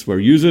governance, where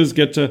users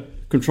get to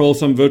control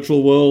some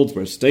virtual worlds,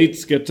 where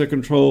states get to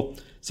control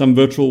some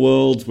virtual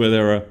worlds, where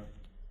there are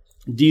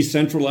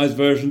decentralized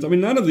versions. I mean,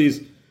 none of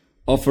these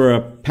offer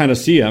a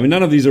panacea. I mean,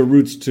 none of these are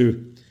routes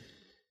to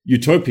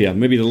utopia.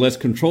 Maybe the less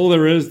control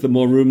there is, the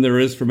more room there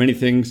is for many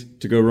things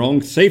to go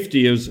wrong.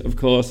 Safety is, of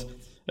course,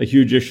 a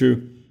huge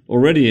issue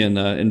already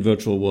in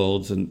virtual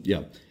worlds. And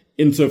yeah,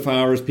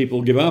 insofar as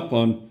people give up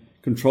on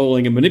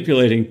controlling and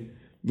manipulating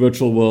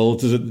virtual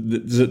worlds,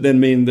 does it then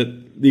mean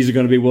that these are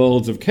going to be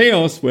worlds of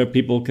chaos where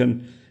people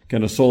can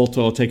assault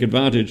or take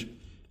advantage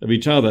of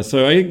each other?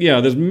 So I think,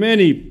 there's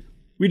many.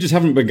 We just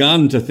haven't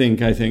begun to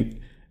think, I think,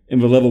 in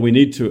the level we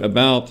need to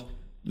about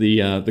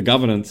the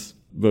governance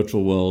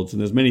virtual worlds, and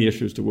there's many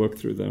issues to work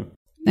through there.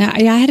 Now,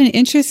 I had an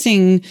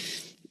interesting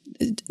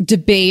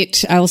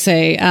debate, I will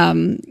say,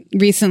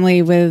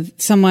 recently with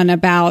someone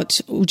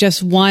about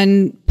just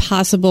one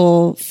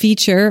possible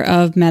feature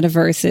of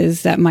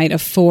metaverses that might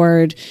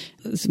afford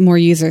more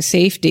user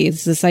safety.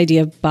 It's this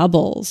idea of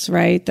bubbles,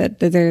 right? That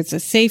there's a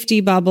safety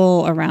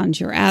bubble around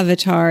your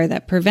avatar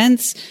that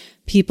prevents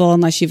people,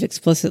 unless you've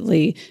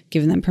explicitly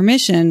given them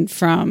permission,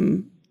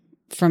 from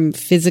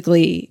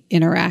physically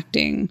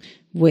interacting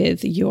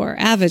with your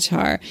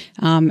avatar.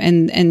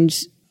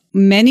 And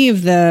many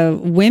of the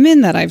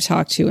women that I've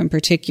talked to in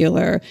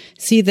particular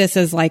see this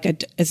as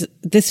as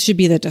this should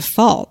be the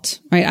default,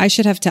 right? I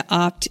should have to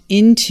opt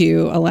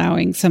into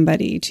allowing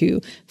somebody to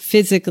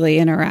physically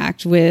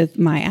interact with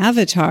my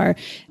avatar.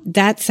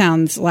 That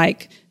sounds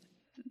like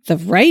the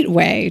right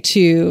way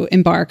to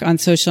embark on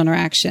social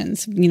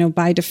interactions.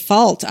 By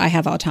default, I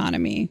have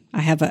autonomy.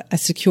 I have a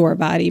secure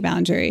body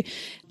boundary.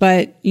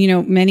 But,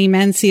 many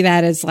men see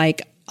that as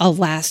like a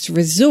last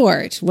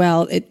resort.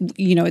 Well,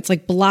 it's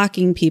like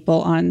blocking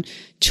people on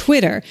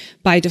Twitter.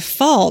 By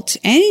default,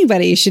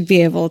 anybody should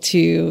be able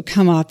to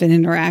come up and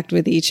interact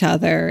with each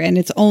other. And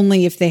it's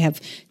only if they have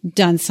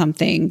done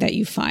something that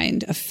you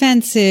find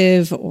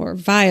offensive or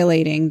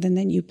violating,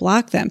 then you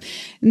block them.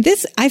 And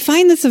I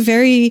find this a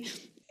very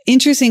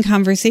interesting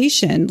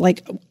conversation.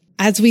 Like,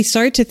 as we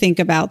start to think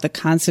about the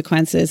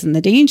consequences and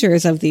the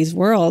dangers of these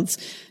worlds,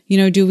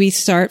 do we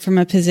start from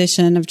a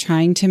position of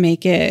trying to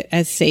make it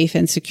as safe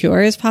and secure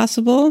as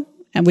possible,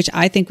 and which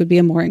I think would be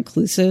a more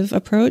inclusive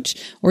approach?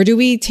 Or do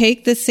we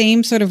take the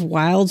same sort of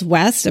Wild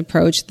West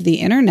approach that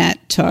the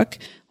internet took,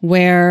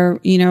 where,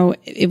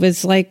 it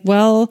was like,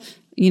 well,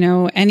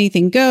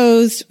 anything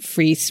goes,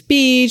 free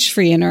speech,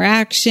 free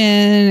interaction,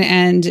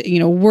 and,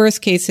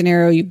 worst case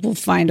scenario, you will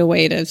find a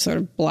way to sort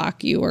of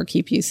block you or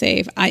keep you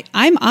safe.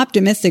 I'm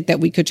optimistic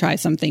that we could try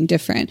something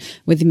different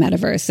with the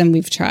metaverse than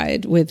we've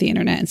tried with the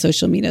internet and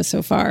social media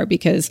so far,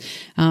 because,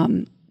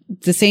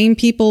 the same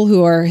people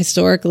who are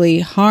historically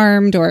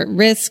harmed or at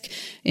risk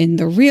in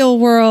the real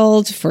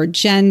world for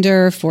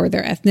gender, for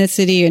their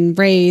ethnicity and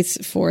race,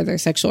 for their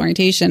sexual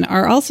orientation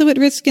are also at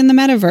risk in the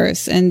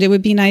metaverse. And it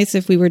would be nice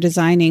if we were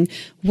designing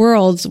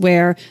worlds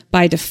where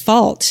by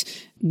default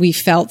we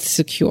felt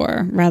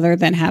secure rather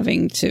than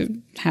having to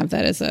have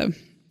that as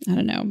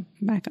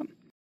backup.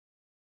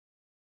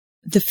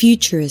 The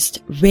futurist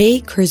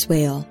Ray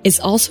Kurzweil is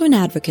also an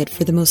advocate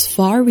for the most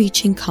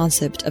far-reaching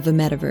concept of a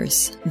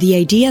metaverse, the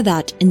idea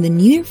that in the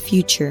near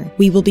future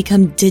we will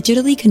become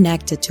digitally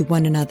connected to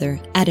one another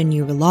at a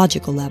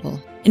neurological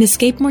level and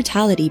escape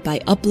mortality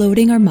by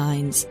uploading our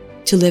minds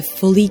to live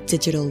fully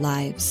digital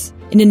lives.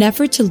 In an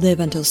effort to live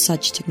until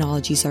such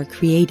technologies are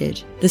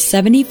created, the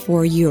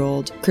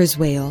 74-year-old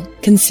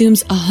Kurzweil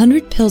consumes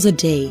 100 pills a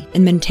day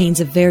and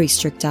maintains a very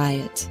strict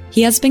diet.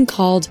 He has been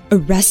called a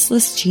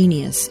restless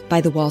genius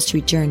by the Wall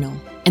Street Journal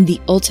and the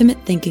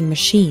ultimate thinking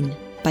machine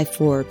by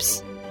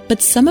Forbes.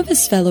 But some of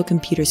his fellow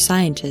computer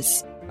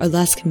scientists are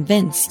less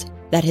convinced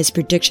that his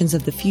predictions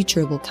of the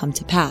future will come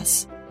to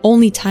pass.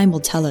 Only time will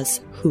tell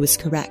us who is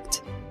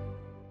correct.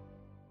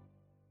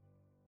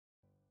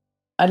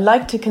 I'd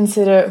like to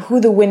consider who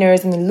the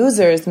winners and the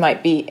losers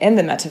might be in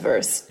the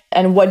metaverse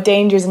and what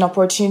dangers and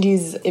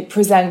opportunities it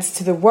presents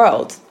to the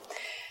world.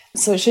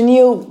 So,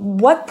 Shanil,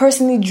 what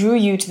personally drew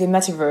you to the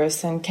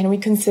metaverse, and can we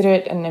consider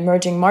it an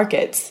emerging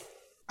market?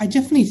 I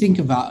definitely think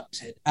about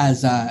it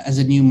as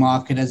a new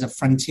market, as a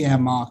frontier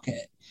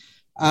market.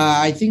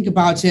 I think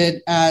about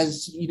it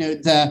as,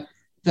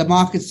 the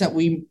markets that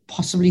we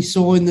possibly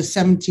saw in the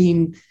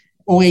 17th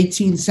or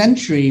 18th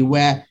century,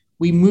 where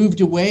we moved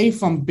away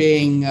from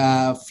being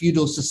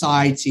feudal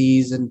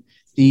societies and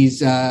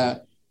these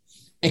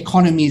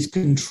economies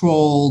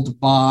controlled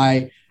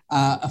by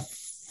a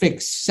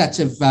fixed set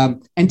of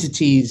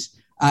entities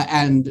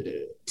and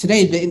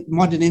today the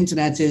modern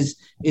internet is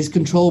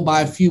controlled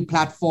by a few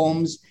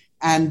platforms,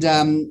 and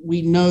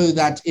we know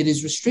that it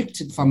is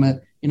restricted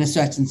in a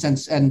certain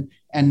sense, and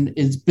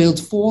is built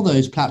for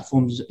those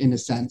platforms in a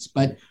sense.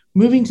 But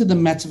moving to the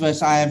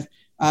metaverse, I have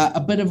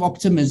a bit of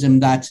optimism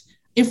that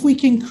if we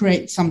can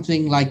create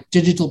something like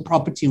digital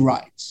property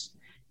rights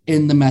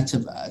in the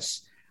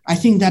metaverse, I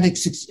think that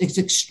it's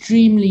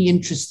extremely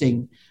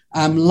interesting,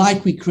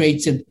 like we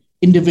created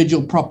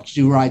individual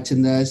property rights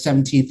in the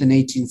 17th and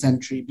 18th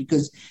century,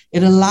 because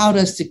it allowed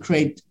us to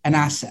create an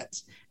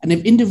asset. And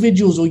if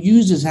individuals or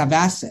users have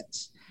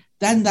assets,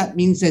 then that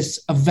means there's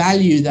a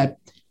value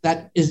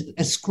that is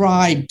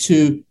ascribed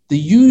to the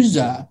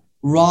user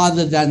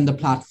rather than the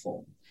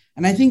platform.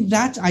 And I think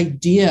that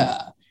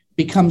idea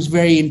becomes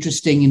very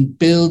interesting in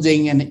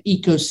building an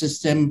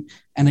ecosystem,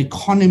 an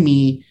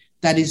economy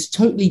that is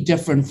totally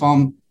different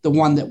from the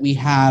one that we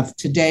have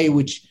today,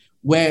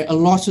 where a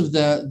lot of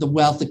the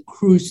wealth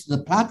accrues to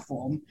the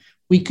platform.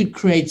 We could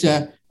create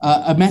a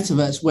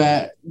metaverse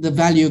where the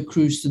value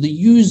accrues to the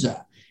user.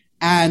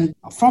 And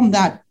from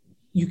that,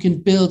 you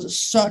can build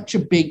such a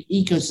big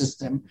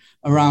ecosystem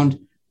around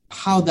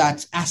how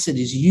that asset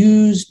is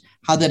used,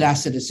 how that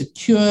asset is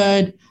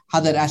secured, how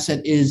that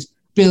asset is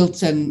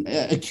built and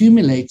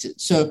accumulated.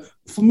 So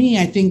for me,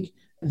 I think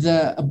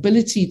the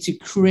ability to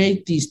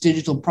create these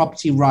digital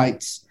property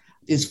rights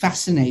is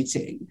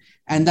fascinating.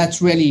 And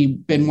that's really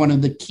been one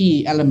of the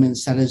key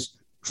elements that has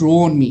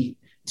drawn me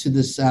to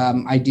this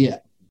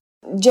idea.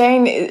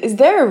 Jane, is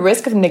there a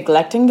risk of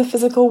neglecting the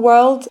physical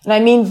world? And I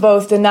mean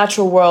both the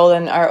natural world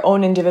and our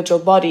own individual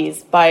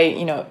bodies by,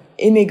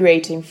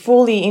 immigrating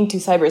fully into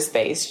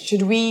cyberspace.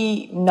 Should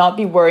we not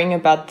be worrying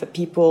about the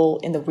people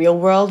in the real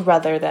world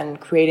rather than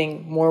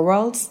creating more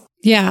worlds?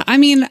 Yeah,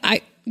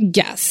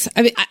 yes.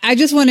 I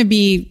just want to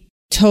be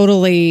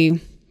totally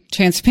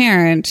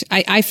transparent.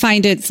 I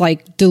find it's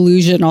like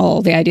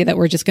delusional, the idea that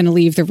we're just going to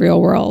leave the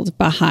real world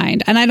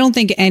behind. And I don't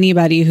think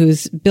anybody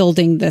who's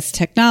building this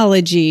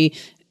technology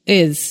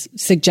is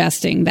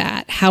suggesting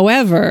that.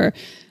 However,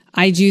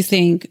 I do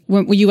think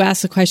when you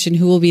ask the question,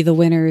 who will be the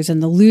winners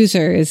and the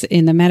losers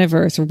in the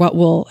metaverse, or what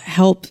will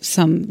help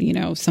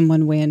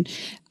someone win?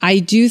 I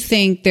do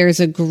think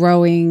there's a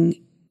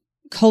growing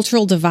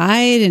cultural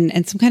divide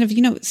and some kind of,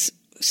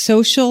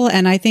 social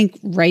and I think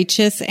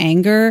righteous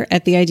anger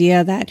at the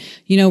idea that,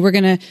 we're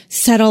going to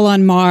settle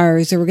on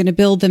Mars, or we're going to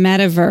build the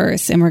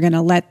metaverse and we're going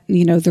to let,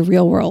 the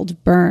real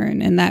world burn,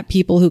 and that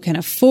people who can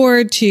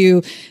afford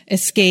to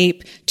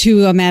escape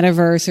to a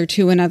metaverse or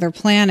to another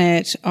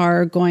planet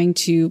are going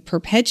to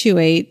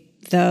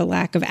perpetuate the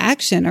lack of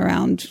action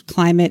around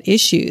climate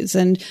issues.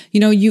 And,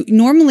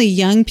 normally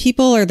young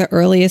people are the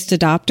earliest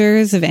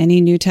adopters of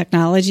any new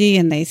technology,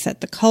 and they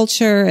set the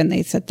culture and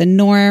they set the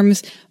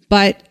norms.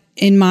 But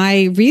in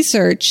my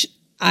research,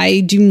 I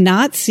do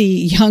not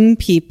see young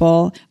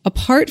people,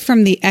 apart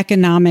from the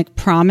economic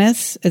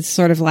promise, as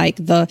sort of like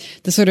the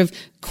sort of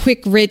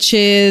quick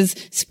riches,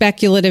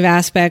 speculative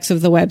aspects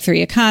of the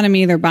Web3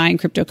 economy. They're buying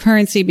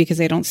cryptocurrency because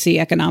they don't see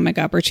economic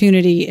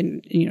opportunity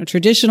in,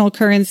 traditional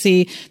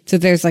currency. So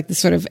there's like this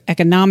sort of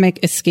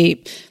economic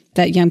escape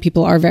that young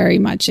people are very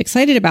much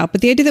excited about.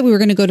 But the idea that we were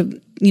going to go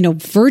to,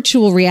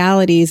 virtual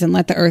realities and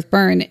let the earth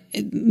burn,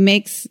 it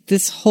makes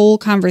this whole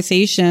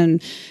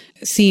conversation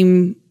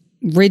seem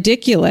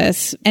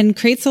ridiculous and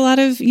creates a lot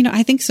of,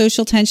 I think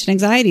social tension,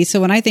 anxiety. So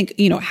when I think,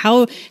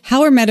 how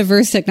are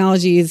metaverse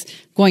technologies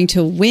going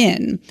to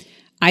win?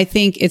 I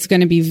think it's going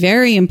to be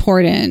very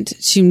important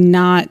to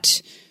not,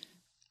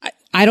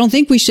 I don't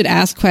think we should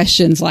ask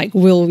questions like,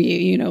 will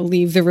we,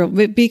 leave the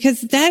real,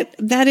 because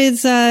that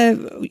is,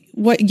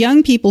 what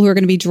young people who are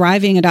going to be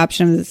driving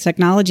adoption of this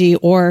technology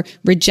or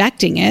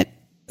rejecting it,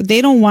 they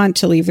don't want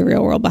to leave the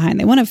real world behind.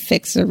 They want to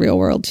fix the real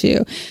world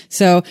too.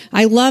 So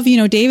I love,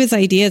 David's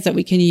ideas that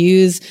we can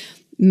use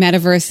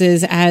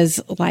metaverses as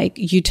like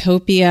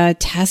utopia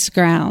test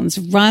grounds,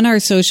 run our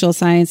social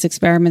science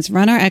experiments,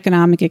 run our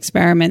economic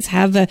experiments,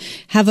 have a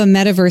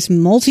metaverse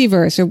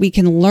multiverse where we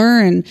can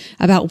learn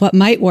about what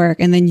might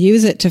work and then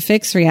use it to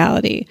fix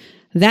reality.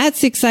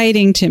 That's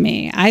exciting to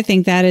me. I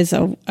think that is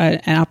an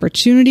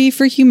opportunity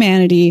for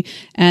humanity,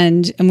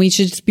 and we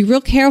should just be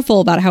real careful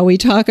about how we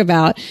talk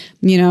about,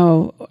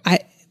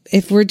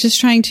 if we're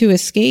just trying to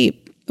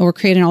escape or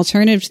create an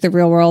alternative to the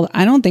real world.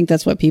 I don't think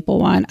that's what people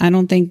want. I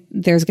don't think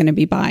there's going to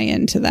be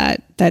buy-in to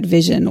that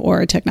vision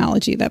or a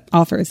technology that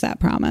offers that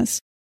promise.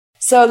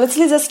 So this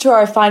leads us to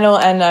our final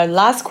and our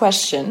last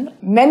question.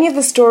 Many of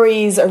the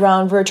stories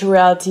around virtual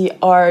reality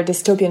are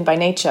dystopian by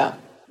nature.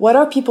 What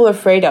are people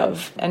afraid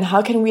of, and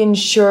how can we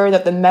ensure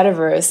that the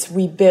metaverse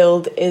we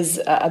build is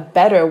a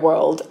better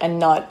world and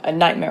not a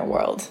nightmare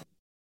world?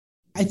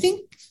 I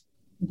think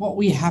what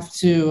we have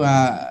to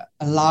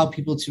allow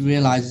people to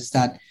realize is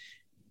that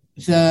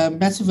the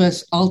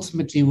metaverse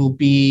ultimately will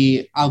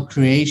be our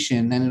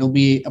creation, and it'll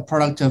be a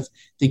product of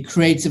the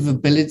creative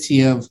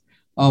ability of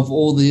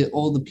all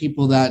the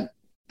people that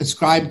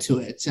ascribe to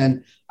it.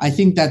 And I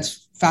think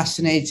that's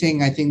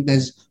fascinating. I think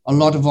there's a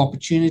lot of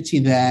opportunity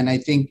there, and I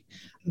think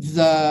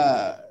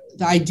the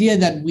idea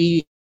that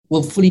we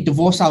will fully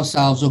divorce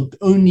ourselves or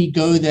only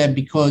go there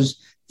because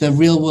the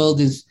real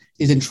world is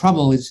in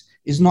trouble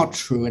is not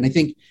true. And I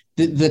think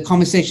the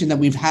conversation that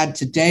we've had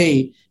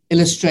today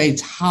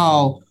illustrates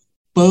how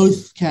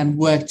both can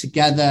work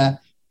together,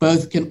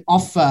 both can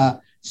offer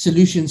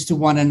solutions to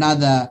one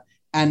another,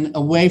 and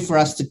a way for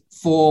us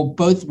for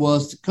both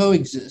worlds to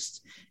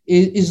coexist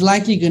is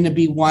likely going to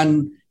be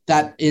one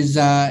that is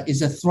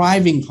a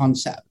thriving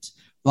concept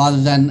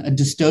rather than a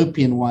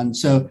dystopian one.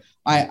 So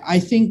I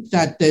think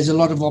that there's a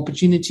lot of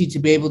opportunity to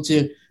be able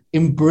to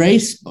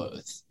embrace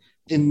both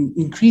in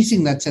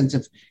increasing that sense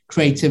of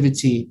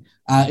creativity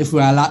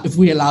if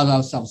we allow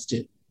ourselves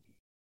to.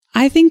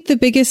 I think the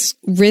biggest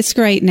risk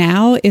right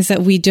now is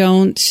that we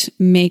don't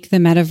make the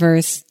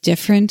metaverse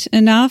different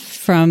enough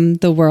from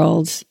the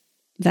world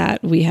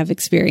that we have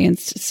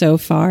experienced so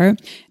far.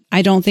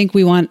 I don't think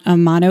we want a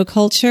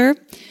monoculture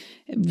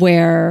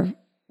where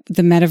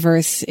the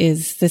metaverse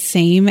is the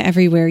same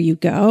everywhere you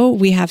go.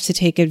 We have to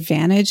take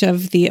advantage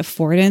of the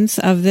affordance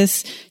of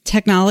this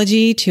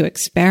technology to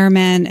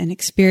experiment and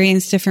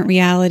experience different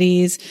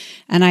realities.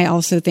 And I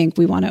also think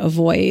we want to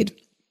avoid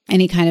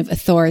any kind of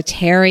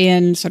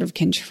authoritarian sort of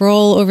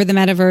control over the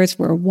metaverse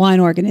where one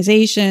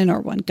organization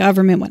or one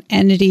government, one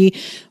entity,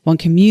 one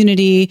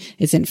community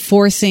is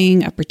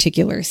enforcing a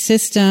particular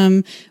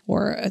system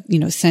or,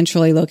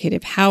 centrally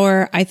located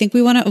power. I think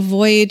we want to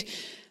avoid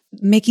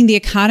making the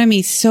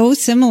economy so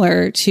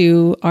similar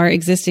to our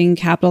existing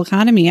capital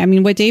economy. I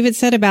mean, what David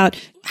said about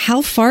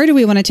how far do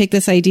we want to take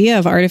this idea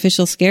of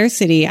artificial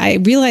scarcity? I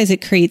realize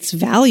it creates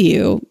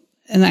value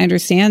and I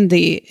understand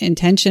the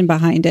intention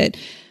behind it.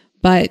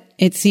 But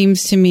it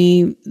seems to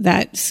me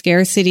that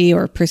scarcity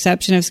or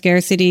perception of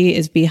scarcity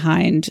is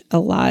behind a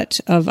lot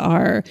of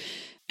our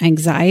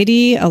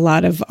anxiety, a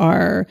lot of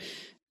our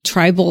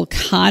tribal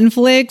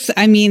conflicts.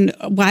 I mean,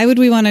 why would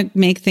we want to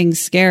make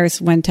things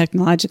scarce when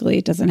technologically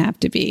it doesn't have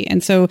to be?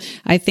 And so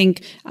I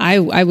think I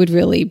would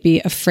really be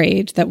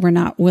afraid that we're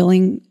not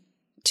willing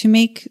to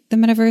make the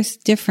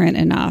metaverse different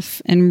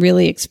enough and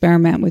really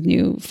experiment with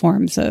new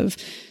forms of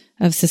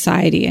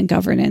society and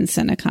governance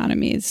and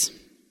economies.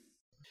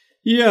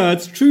 Yeah,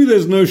 it's true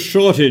there's no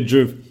shortage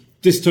of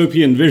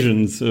dystopian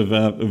visions of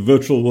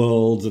virtual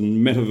worlds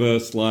and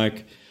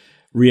metaverse-like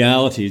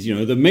realities.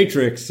 The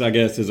Matrix, I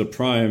guess, is a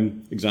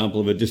prime example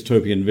of a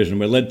dystopian vision.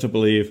 We're led to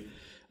believe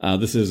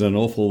this is an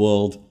awful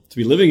world to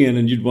be living in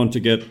and you'd want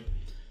to get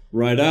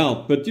right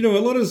out. But, a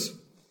lot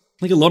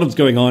is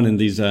going on in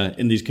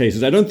these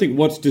cases. I don't think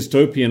what's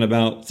dystopian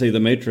about, say, the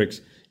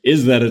Matrix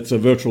is that it's a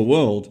virtual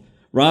world.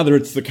 Rather,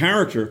 it's the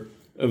character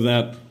of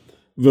that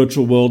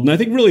virtual world. And I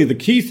think really the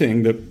key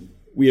thing that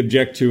we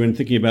object to in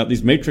thinking about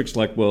these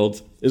Matrix-like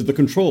worlds is the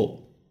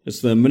control.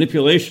 It's the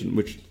manipulation,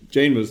 which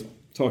Jane was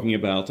talking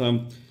about.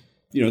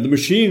 The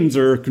machines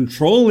are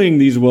controlling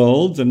these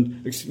worlds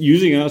and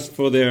using us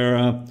for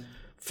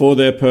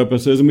their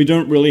purposes, and we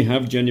don't really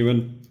have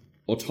genuine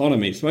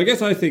autonomy. So I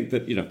guess I think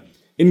that,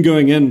 in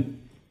going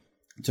in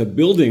to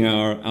building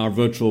our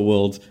virtual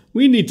worlds,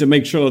 we need to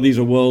make sure these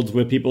are worlds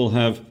where people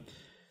have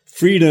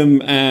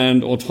freedom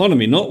and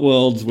autonomy, not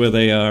worlds where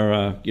they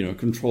are,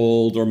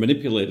 controlled or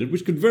manipulated,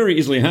 which could very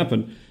easily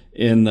happen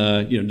in,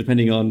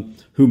 depending on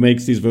who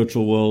makes these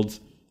virtual worlds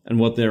and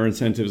what their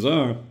incentives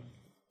are.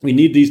 We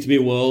need these to be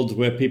worlds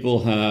where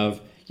people have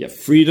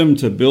freedom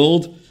to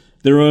build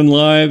their own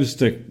lives,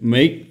 to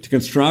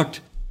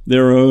construct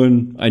their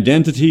own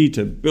identity,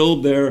 to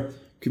build their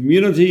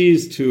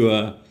communities,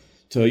 to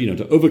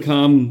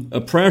overcome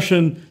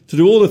oppression, to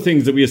do all the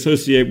things that we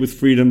associate with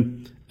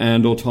freedom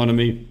and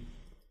autonomy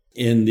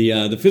in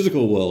the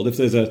physical world. If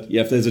there's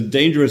a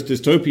dangerous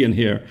dystopian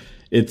here,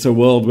 it's a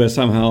world where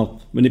somehow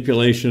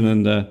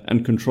manipulation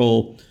and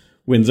control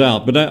wins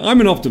out. But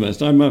I'm an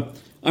optimist.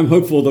 I'm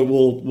hopeful that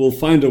we'll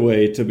find a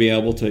way to be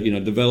able to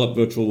develop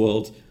virtual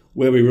worlds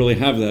where we really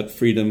have that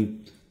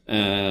freedom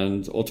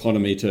and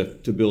autonomy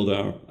to build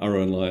our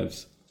own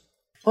lives.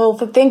 Well,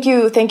 thank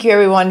you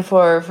everyone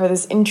for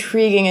this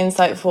intriguing,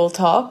 insightful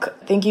talk.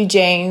 Thank you,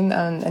 Jane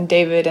and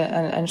David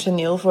and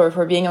Shanil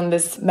for being on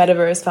this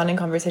Metaverse Founding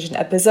Conversation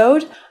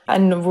episode.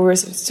 And we're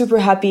super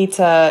happy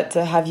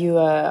to have you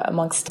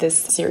amongst this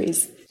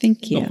series.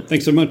 Thank you. Oh,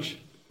 thanks so much.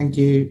 Thank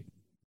you.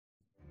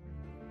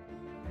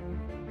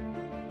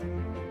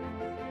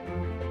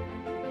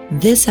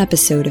 This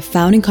episode of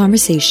Founding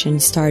Conversation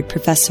starred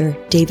Professor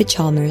David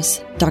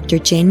Chalmers, Dr.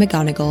 Jane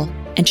McGonigal,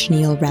 and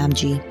Shanil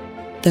Ramji.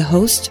 The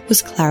host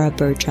was Clara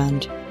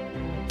Bertrand.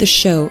 The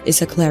show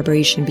is a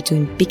collaboration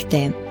between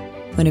Bigthem,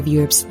 one of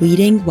Europe's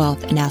leading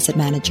wealth and asset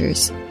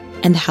managers,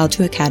 and the How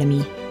To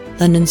Academy,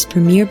 London's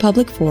premier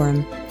public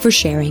forum for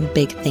sharing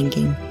big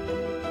thinking.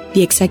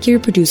 The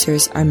executive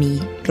producers are me,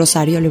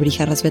 Rosario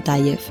Lebrija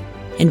Razbetayev,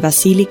 and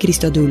Vasily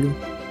Christodoulou.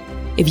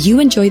 If you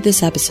enjoyed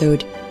this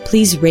episode,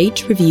 please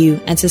rate,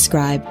 review, and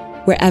subscribe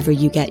wherever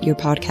you get your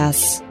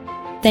podcasts.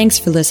 Thanks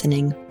for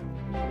listening.